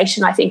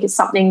conversation, I think, is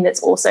something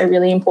that's also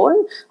really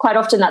important. Quite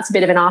often that's a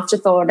bit of an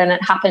afterthought, and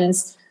it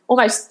happens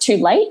almost too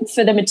late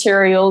for the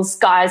materials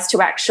guys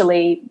to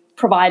actually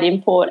provide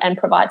input and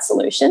provide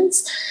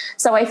solutions.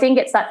 So I think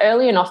it's that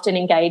early and often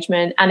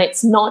engagement, and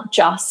it's not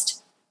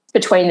just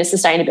between the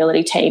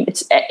sustainability team.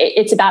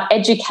 It's about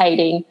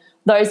educating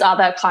those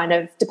other kind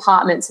of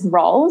departments and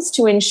roles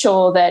to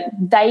ensure that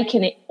they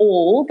can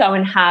all go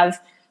and have,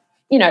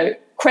 you know,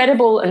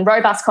 credible and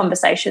robust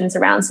conversations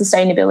around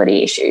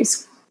sustainability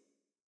issues.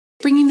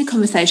 Bringing the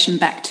conversation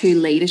back to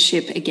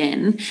leadership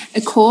again,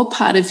 a core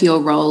part of your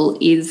role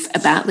is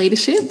about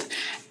leadership.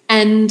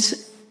 And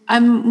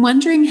I'm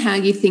wondering how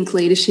you think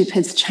leadership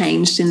has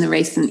changed in the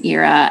recent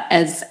era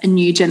as a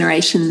new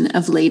generation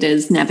of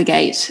leaders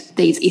navigate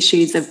these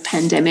issues of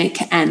pandemic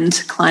and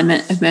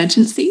climate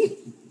emergency.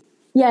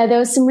 Yeah, there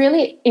was some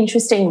really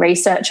interesting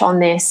research on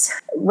this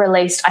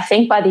released, I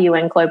think, by the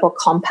UN Global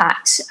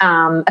Compact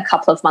a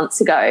couple of months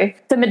ago.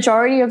 The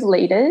majority of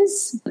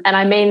leaders, and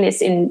I mean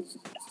this in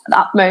the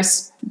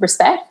utmost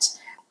respect,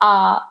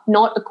 are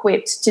not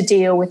equipped to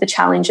deal with the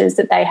challenges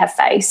that they have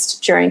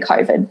faced during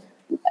COVID.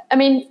 I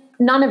mean,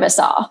 none of us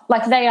are.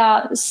 Like, they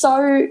are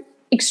so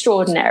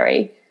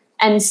extraordinary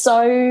and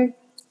so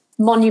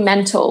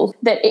monumental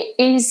that it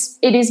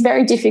is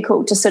very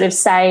difficult to sort of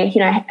say,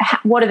 you know,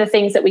 what are the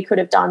things that we could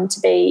have done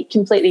to be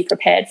completely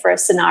prepared for a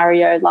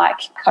scenario like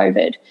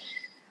COVID.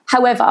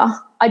 However,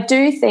 I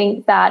do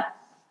think that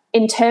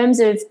in terms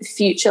of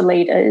future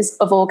leaders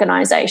of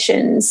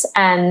organisations,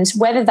 and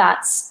whether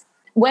that's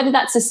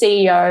a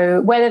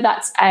CEO, whether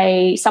that's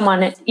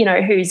someone, you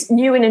know, who's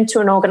new and into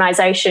an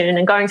organisation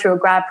and going through a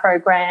grad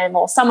program,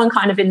 or someone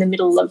kind of in the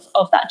middle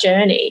of that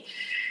journey,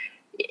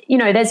 you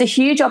know, there's a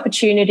huge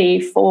opportunity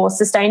for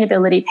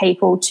sustainability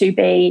people to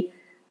be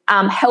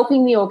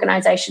helping the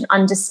organisation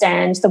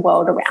understand the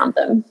world around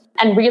them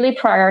and really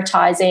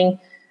prioritising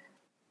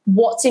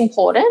what's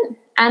important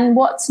and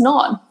what's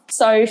not.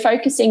 So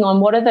focusing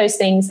on what are those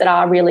things that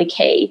are really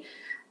key,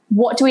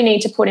 what do we need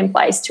to put in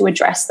place to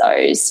address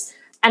those,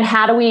 and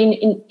how do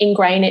we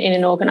ingrain it in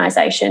an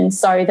organisation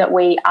so that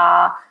we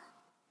are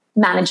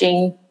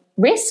managing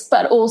risk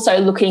but also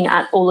looking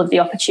at all of the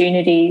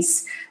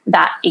opportunities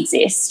that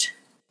exist.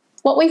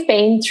 What we've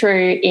been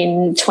through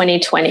in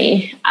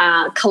 2020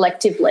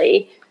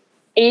 collectively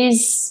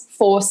is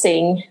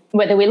forcing,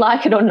 whether we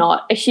like it or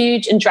not, a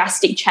huge and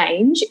drastic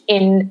change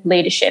in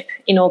leadership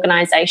in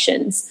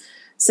organisations,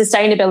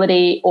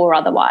 sustainability or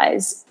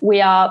otherwise. We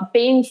are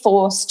being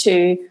forced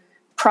to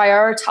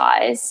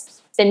prioritise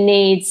the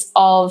needs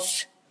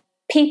of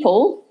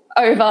people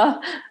over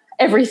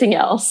everything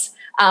else.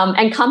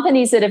 And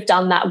companies that have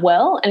done that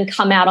well and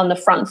come out on the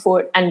front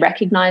foot and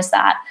recognise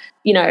that,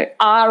 you know,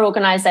 are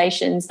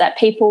organisations that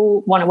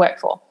people want to work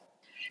for.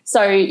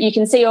 So you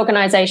can see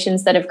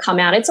organisations that have come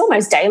out, it's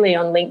almost daily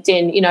on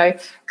LinkedIn, you know,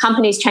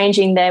 companies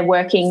changing their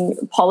working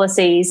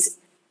policies,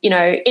 you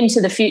know,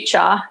 into the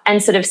future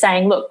and sort of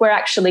saying, look, we're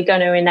actually going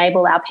to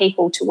enable our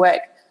people to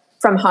work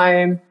from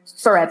home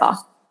forever.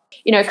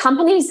 You know,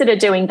 companies that are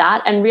doing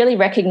that and really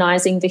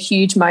recognising the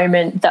huge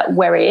moment that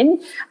we're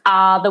in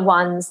are the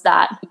ones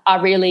that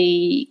are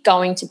really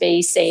going to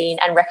be seen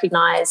and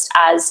recognised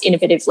as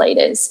innovative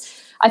leaders.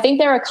 I think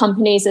there are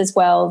companies as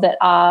well that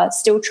are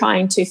still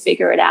trying to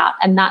figure it out,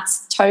 and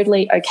that's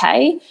totally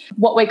okay.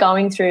 What we're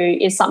going through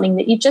is something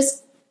that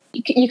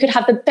you could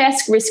have the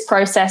best risk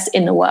process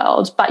in the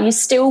world, but you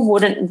still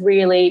wouldn't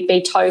really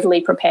be totally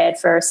prepared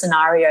for a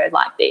scenario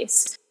like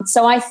this.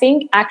 So I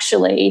think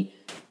actually,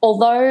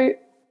 although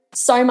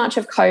so much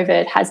of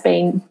COVID has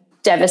been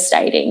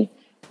devastating,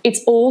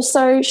 it's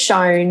also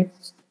shown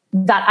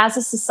that as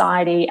a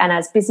society and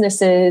as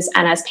businesses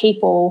and as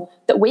people,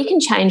 that we can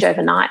change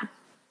overnight.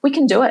 We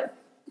can do it.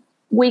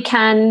 We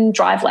can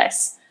drive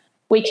less.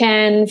 We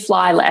can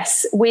fly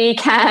less. We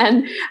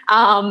can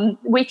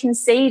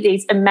see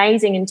these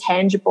amazing and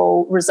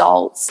tangible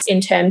results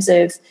in terms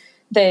of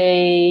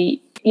the,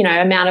 you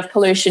know, amount of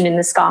pollution in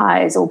the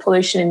skies or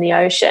pollution in the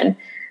ocean.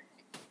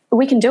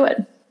 We can do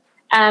it.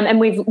 And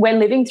we're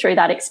living through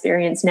that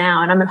experience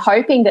now. And I'm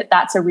hoping that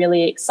that's a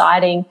really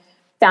exciting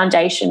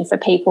foundation for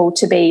people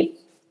to be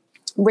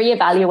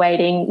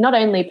reevaluating not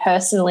only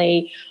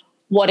personally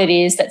what it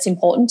is that's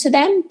important to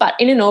them, but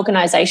in an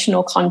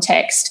organisational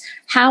context,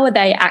 how are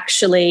they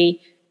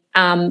actually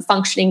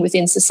functioning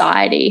within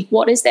society?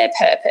 What is their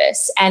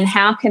purpose? And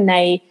how can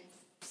they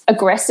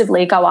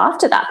aggressively go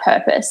after that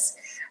purpose?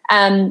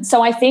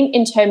 So I think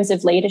in terms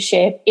of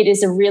leadership, it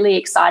is a really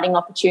exciting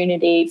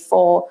opportunity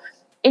for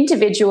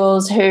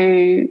individuals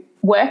who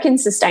work in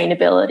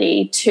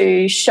sustainability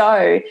to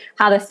show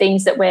how the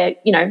things that we're,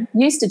 you know,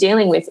 used to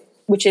dealing with,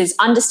 which is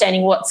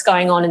understanding what's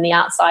going on in the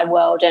outside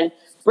world and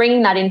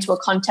bringing that into a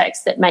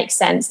context that makes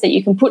sense, that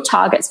you can put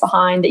targets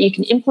behind, that you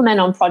can implement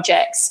on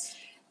projects.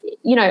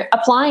 You know,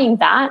 applying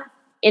that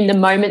in the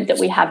moment that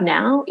we have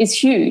now is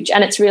huge,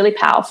 and it's really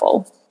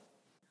powerful.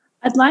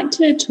 I'd like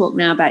to talk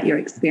now about your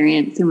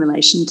experience in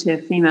relation to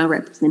female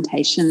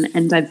representation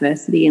and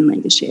diversity in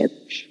leadership.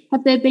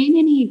 Have there been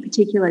any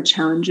particular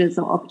challenges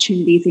or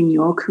opportunities in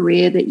your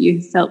career that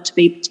you felt to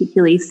be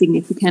particularly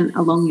significant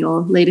along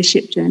your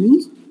leadership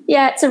journey?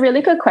 Yeah, it's a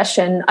really good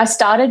question. I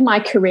started my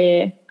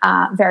career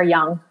very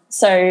young.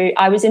 So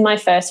I was in my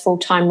first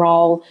full-time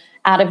role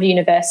out of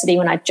university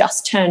when I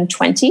just turned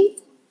 20.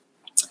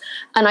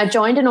 And I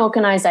joined an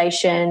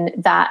organisation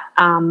that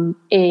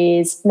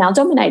is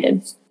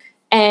male-dominated.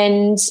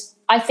 And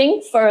I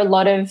think for a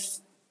lot of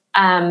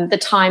the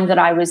time that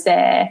I was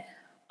there,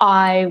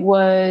 I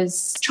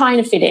was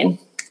trying to fit in.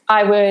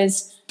 I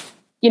was,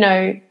 you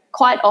know,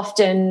 quite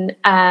often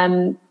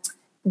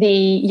the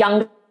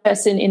young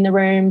person in the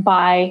room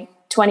by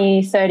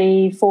 20,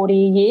 30, 40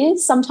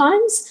 years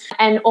sometimes,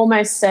 and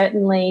almost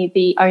certainly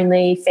the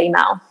only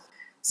female.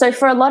 So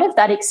for a lot of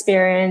that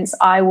experience,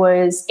 I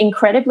was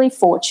incredibly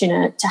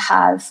fortunate to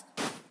have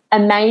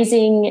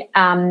amazing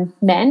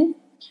men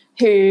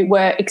who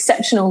were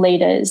exceptional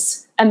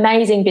leaders,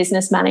 amazing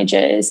business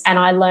managers, and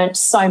I learned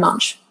so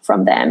much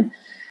from them,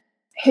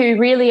 who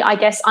really, I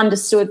guess,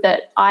 understood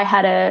that I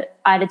had a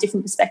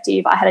different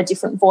perspective, I had a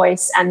different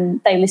voice,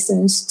 and they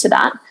listened to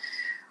that.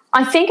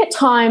 I think at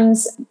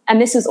times,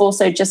 and this is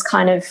also just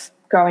kind of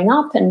growing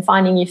up and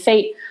finding your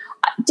feet,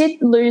 I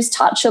did lose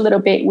touch a little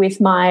bit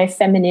with my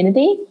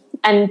femininity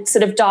and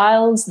sort of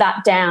dialed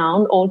that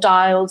down or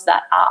dialed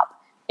that up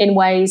in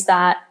ways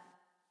that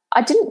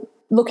I didn't,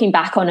 looking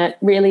back on it,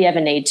 really ever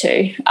need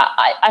to.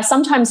 I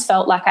sometimes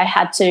felt like I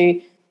had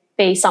to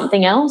be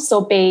something else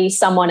or be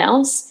someone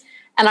else.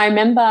 And I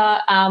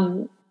remember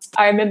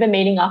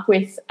meeting up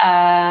with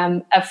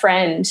a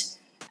friend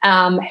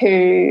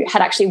who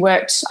had actually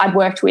I'd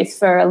worked with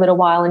for a little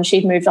while, and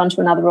she'd moved on to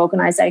another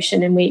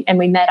organisation, and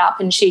we met up,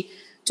 and she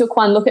took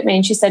one look at me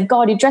and she said,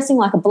 "God, you're dressing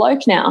like a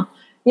bloke now,"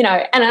 you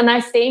know. And I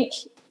think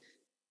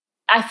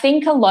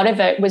a lot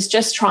of it was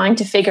just trying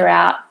to figure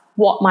out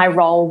what my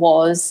role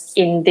was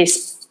in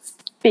this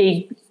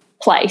big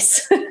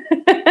place.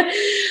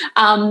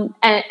 And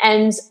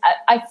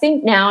I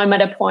think now I'm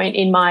at a point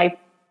in my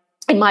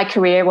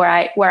career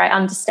where I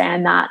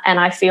understand that, and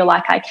I feel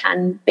like I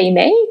can be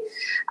me.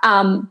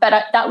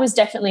 But that was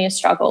definitely a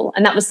struggle,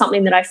 and that was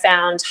something that I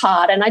found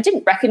hard, and I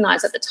didn't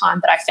recognise at the time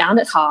that I found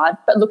it hard.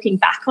 But looking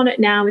back on it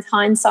now with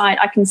hindsight,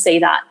 I can see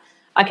that.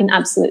 I can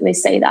absolutely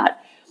see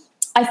that.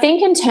 I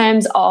think in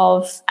terms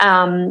of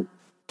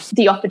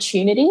the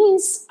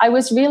opportunities, I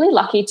was really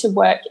lucky to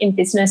work in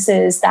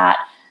businesses that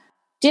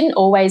didn't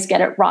always get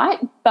it right,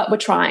 but were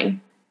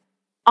trying.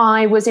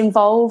 I was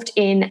involved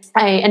in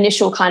an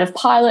initial kind of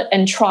pilot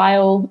and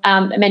trial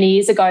many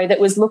years ago that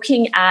was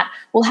looking at,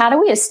 well, how do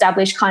we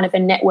establish kind of a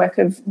network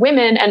of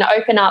women and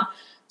open up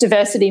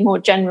diversity more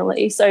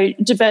generally? So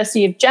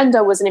diversity of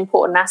gender was an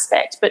important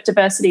aspect, but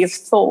diversity of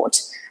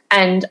thought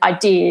and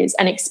ideas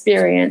and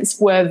experience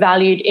were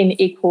valued in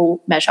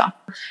equal measure.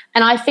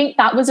 And I think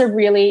that was a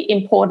really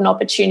important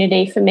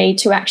opportunity for me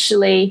to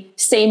actually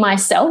see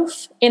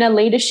myself in a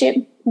leadership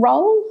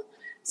role.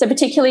 So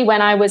particularly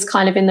when I was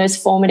kind of in those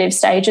formative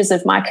stages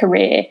of my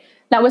career,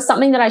 that was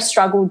something that I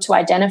struggled to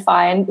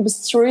identify. And it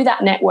was through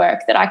that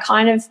network that I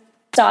kind of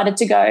started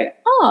to go,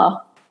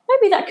 oh,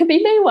 maybe that could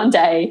be me one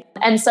day.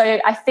 And so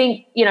I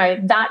think, you know,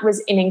 that was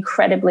an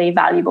incredibly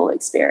valuable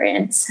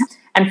experience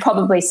and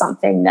probably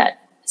something that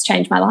has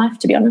changed my life,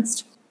 to be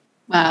honest.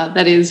 Wow,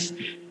 that is,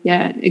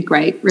 a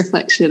great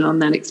reflection on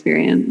that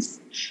experience.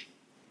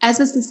 As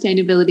a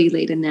sustainability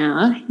leader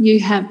now, you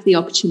have the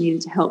opportunity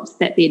to help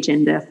set the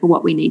agenda for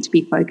what we need to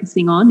be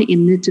focusing on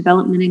in the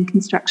development and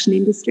construction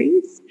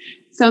industries.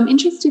 So I'm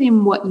interested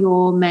in what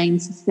your main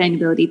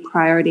sustainability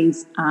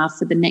priorities are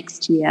for the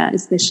next year,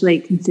 especially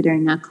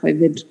considering our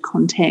COVID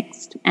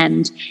context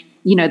and,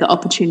 you know, the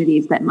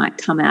opportunities that might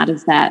come out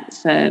of that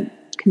for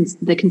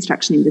the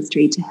construction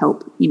industry to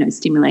help, you know,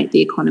 stimulate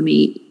the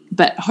economy,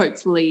 but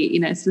hopefully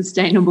in a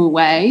sustainable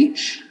way.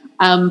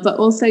 But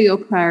also your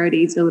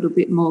priorities a little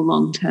bit more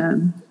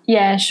long-term.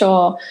 Yeah,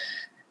 sure.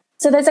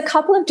 So there's a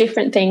couple of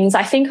different things.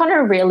 I think on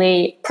a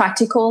really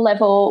practical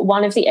level,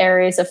 one of the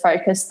areas of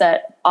focus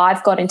that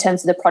I've got in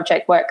terms of the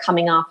project work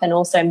coming up and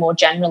also more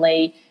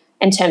generally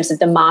in terms of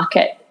the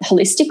market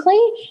holistically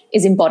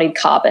is embodied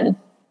carbon.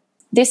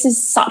 This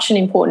is such an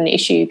important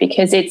issue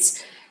because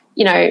it's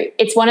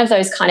one of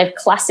those kind of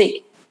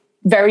classic,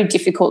 very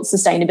difficult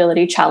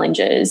sustainability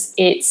challenges.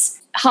 It's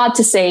hard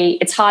to see,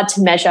 it's hard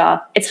to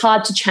measure, it's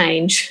hard to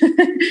change,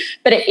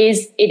 but it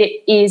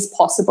is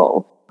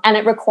possible. And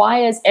it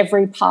requires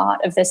every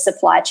part of the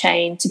supply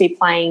chain to be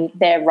playing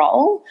their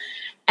role.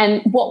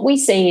 And what we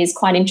see is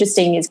quite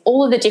interesting is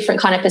all of the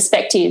different kind of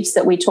perspectives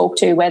that we talk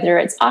to, whether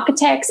it's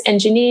architects,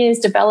 engineers,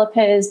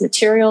 developers,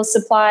 materials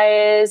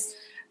suppliers,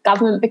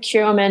 government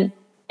procurement,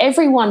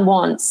 everyone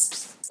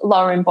wants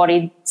lower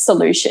embodied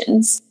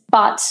solutions.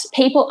 But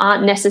people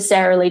aren't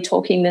necessarily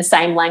talking the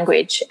same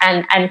language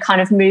and kind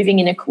of moving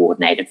in a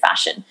coordinated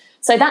fashion.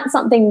 So that's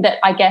something that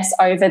I guess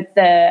over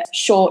the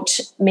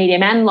short,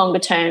 medium and longer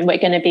term, we're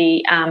going to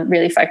be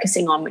really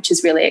focusing on, which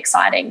is really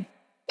exciting.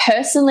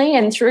 Personally,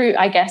 and through,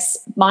 I guess,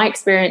 my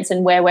experience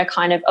and where we're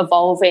kind of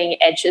evolving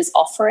Edge's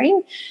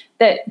offering,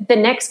 that the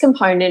next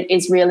component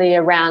is really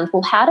around,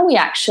 well, how do we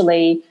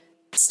actually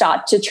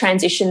start to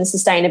transition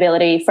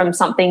sustainability from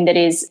something that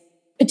is,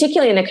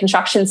 particularly in the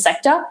construction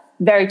sector,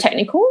 very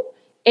technical,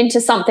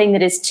 into something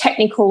that is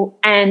technical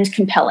and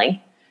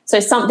compelling. So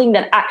something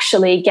that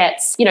actually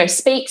gets,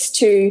 speaks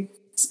to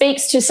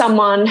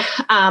someone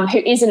who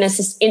isn't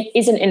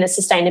in a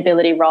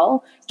sustainability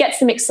role, gets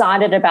them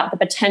excited about the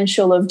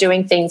potential of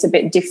doing things a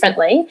bit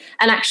differently,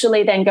 and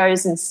actually then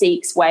goes and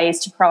seeks ways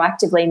to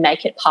proactively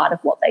make it part of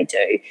what they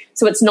do.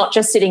 So it's not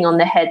just sitting on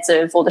the heads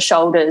of or the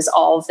shoulders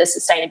of the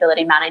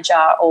sustainability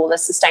manager or the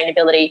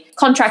sustainability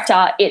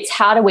contractor. It's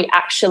how do we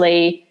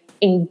actually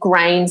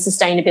ingrain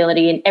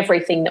sustainability in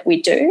everything that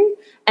we do.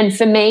 And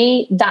for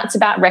me, that's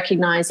about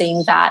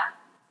recognizing that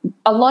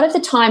a lot of the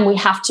time we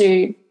have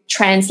to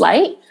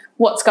translate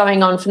what's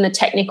going on from the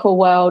technical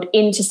world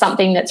into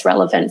something that's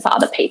relevant for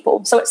other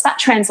people. So it's that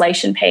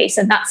translation piece,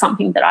 and that's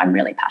something that I'm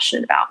really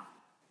passionate about.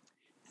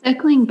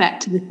 Circling back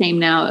to the theme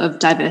now of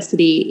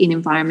diversity in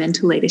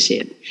environmental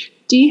leadership,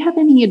 do you have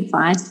any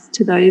advice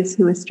to those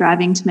who are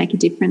striving to make a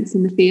difference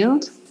in the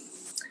field?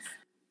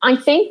 I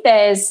think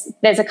there's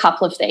a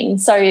couple of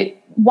things. So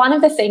one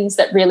of the things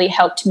that really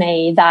helped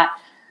me that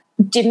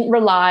didn't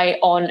rely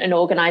on an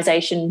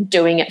organisation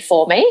doing it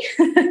for me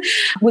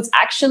was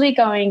actually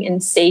going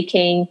and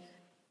seeking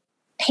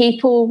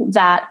people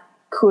that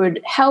could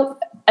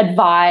help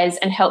advise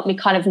and help me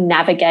kind of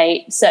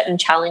navigate certain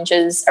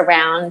challenges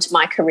around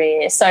my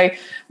career. So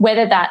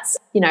whether that's,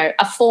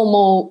 a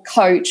formal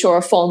coach or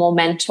a formal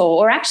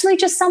mentor, or actually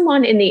just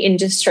someone in the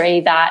industry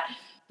that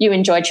you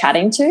enjoy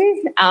chatting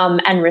to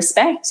and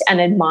respect and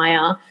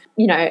admire.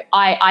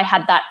 I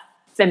had that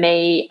for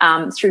me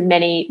through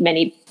many,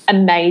 many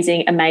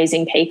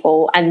amazing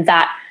people. And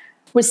that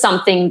was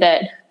something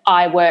that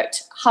I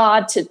worked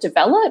hard to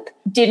develop,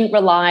 didn't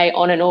rely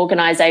on an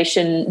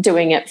organisation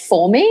doing it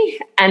for me,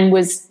 and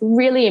was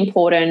really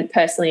important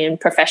personally and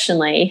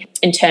professionally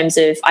in terms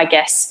of, I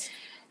guess,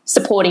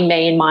 supporting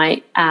me in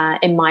my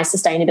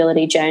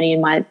sustainability journey,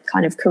 in my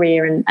kind of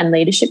career and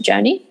leadership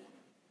journey.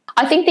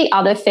 I think the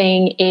other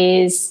thing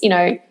is,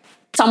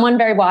 someone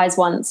very wise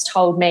once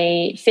told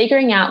me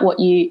figuring out what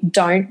you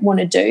don't want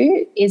to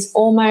do is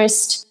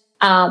almost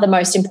the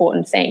most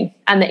important thing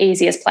and the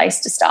easiest place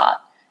to start.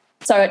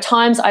 So at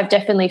times I've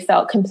definitely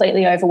felt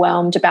completely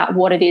overwhelmed about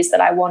what it is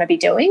that I want to be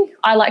doing.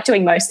 I like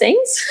doing most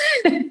things.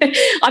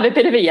 I'm a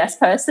bit of a yes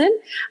person.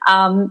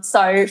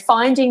 So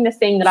finding the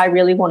thing that I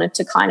really wanted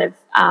to kind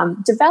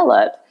of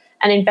develop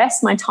and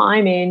invest my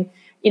time in,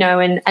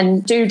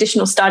 and do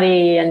additional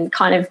study and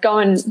kind of go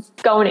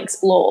and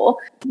explore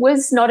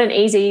was not an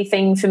easy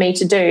thing for me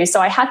to do.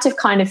 So I had to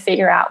kind of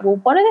figure out, well,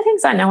 what are the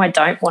things I know I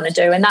don't want to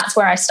do? And that's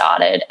where I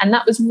started. And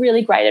that was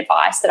really great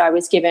advice that I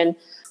was given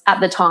at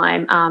the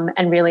time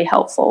and really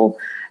helpful.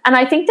 And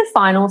I think the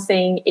final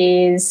thing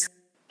is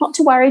not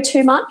to worry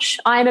too much.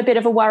 I am a bit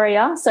of a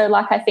worrier. So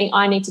I think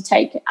I need to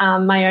take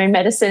my own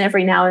medicine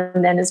every now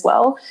and then as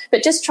well.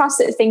 But just trust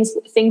that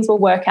things will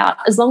work out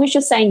as long as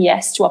you're saying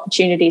yes to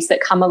opportunities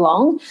that come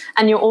along,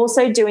 and you're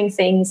also doing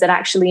things that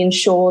actually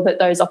ensure that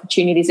those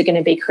opportunities are going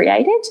to be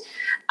created.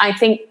 I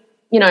think,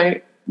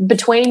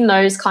 between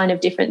those kind of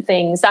different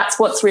things, that's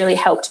what's really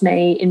helped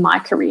me in my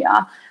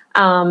career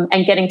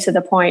and getting to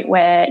the point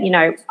where,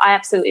 I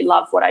absolutely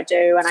love what I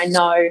do and I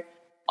know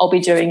I'll be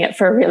doing it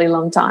for a really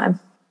long time.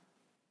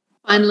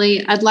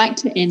 Finally, I'd like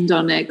to end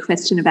on a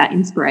question about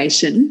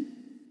inspiration.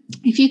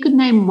 If you could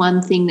name one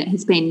thing that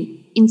has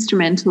been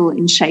instrumental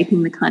in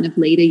shaping the kind of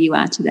leader you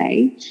are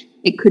today,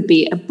 it could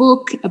be a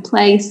book, a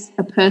place,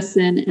 a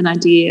person, an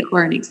idea,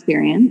 or an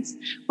experience.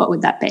 What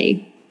would that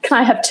be? Can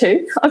I have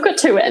two? I've got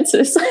two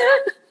answers.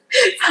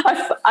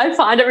 I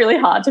find it really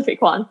hard to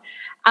pick one.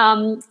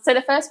 So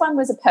the first one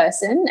was a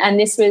person, and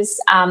this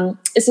is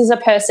a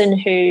person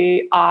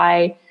who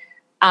I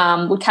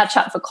would catch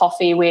up for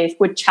coffee with,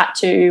 would chat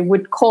to,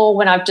 would call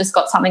when I've just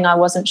got something I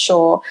wasn't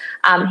sure.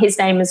 His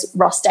name is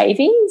Ross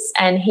Davies,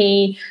 and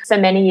he, for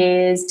many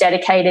years,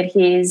 dedicated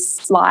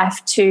his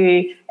life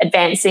to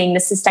advancing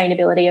the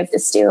sustainability of the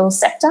steel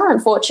sector.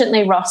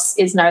 Unfortunately, Ross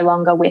is no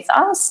longer with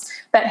us,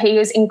 but he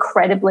was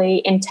incredibly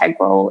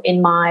integral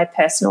in my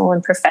personal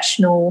and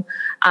professional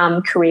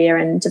career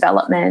and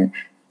development,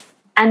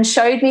 and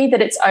showed me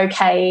that it's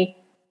okay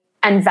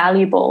and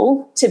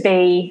valuable to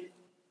be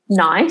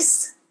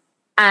nice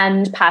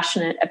and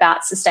passionate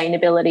about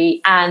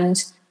sustainability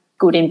and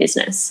good in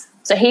business.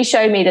 So he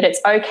showed me that it's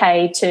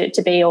okay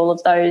to be all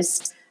of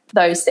those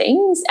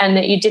things, and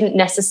that you didn't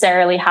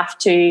necessarily have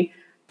to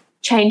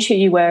change who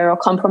you were or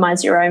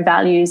compromise your own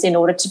values in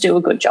order to do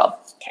a good job.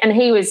 And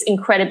he was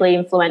incredibly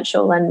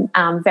influential and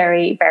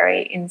very,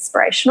 very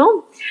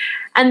inspirational.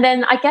 And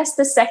then I guess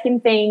the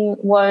second thing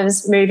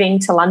was moving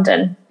to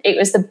London. It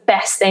was the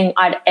best thing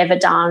I'd ever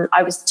done.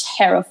 I was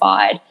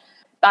terrified,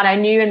 but I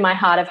knew in my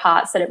heart of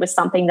hearts that it was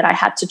something that I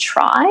had to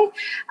try.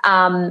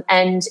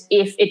 And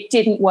if it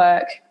didn't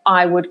work,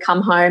 I would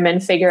come home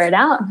and figure it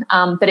out.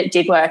 But it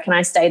did work, and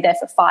I stayed there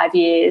for 5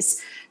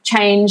 years,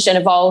 changed and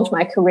evolved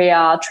my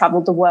career,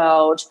 traveled the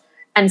world,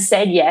 and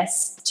said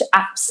yes to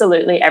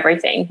absolutely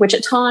everything, which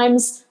at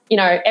times,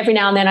 every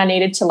now and then I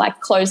needed to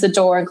close the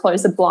door and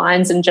close the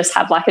blinds and just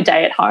have a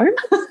day at home.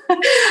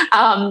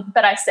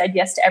 But I said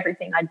yes to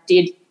everything I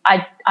did.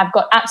 I've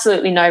got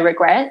absolutely no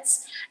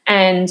regrets.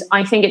 And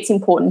I think it's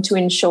important to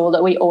ensure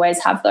that we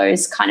always have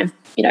those kind of,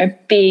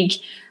 big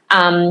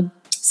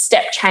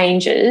step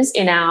changes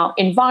in our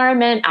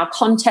environment, our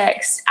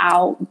context,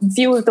 our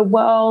view of the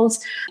world,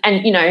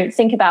 and,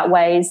 think about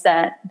ways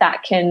that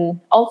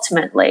can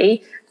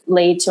ultimately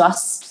lead to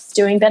us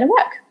doing better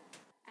work.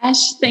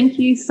 Ash, thank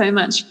you so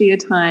much for your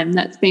time.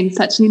 That's been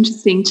such an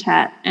interesting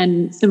chat,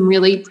 and some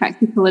really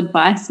practical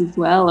advice as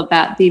well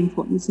about the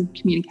importance of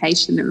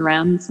communication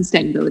around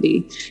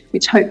sustainability,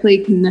 which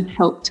hopefully can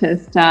help to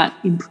start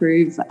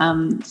improve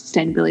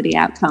sustainability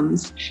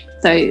outcomes.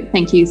 So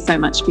thank you so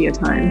much for your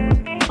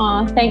time.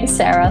 Oh, thanks,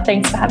 Sarah.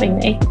 Thanks for having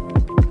me.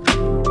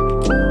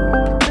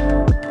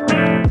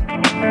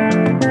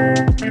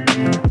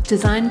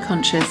 Design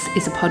Conscious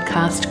is a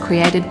podcast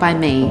created by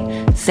me,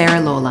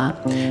 Sarah Lawlor,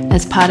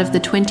 as part of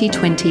the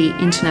 2020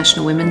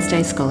 International Women's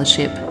Day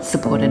Scholarship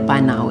supported by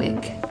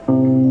NAWIC.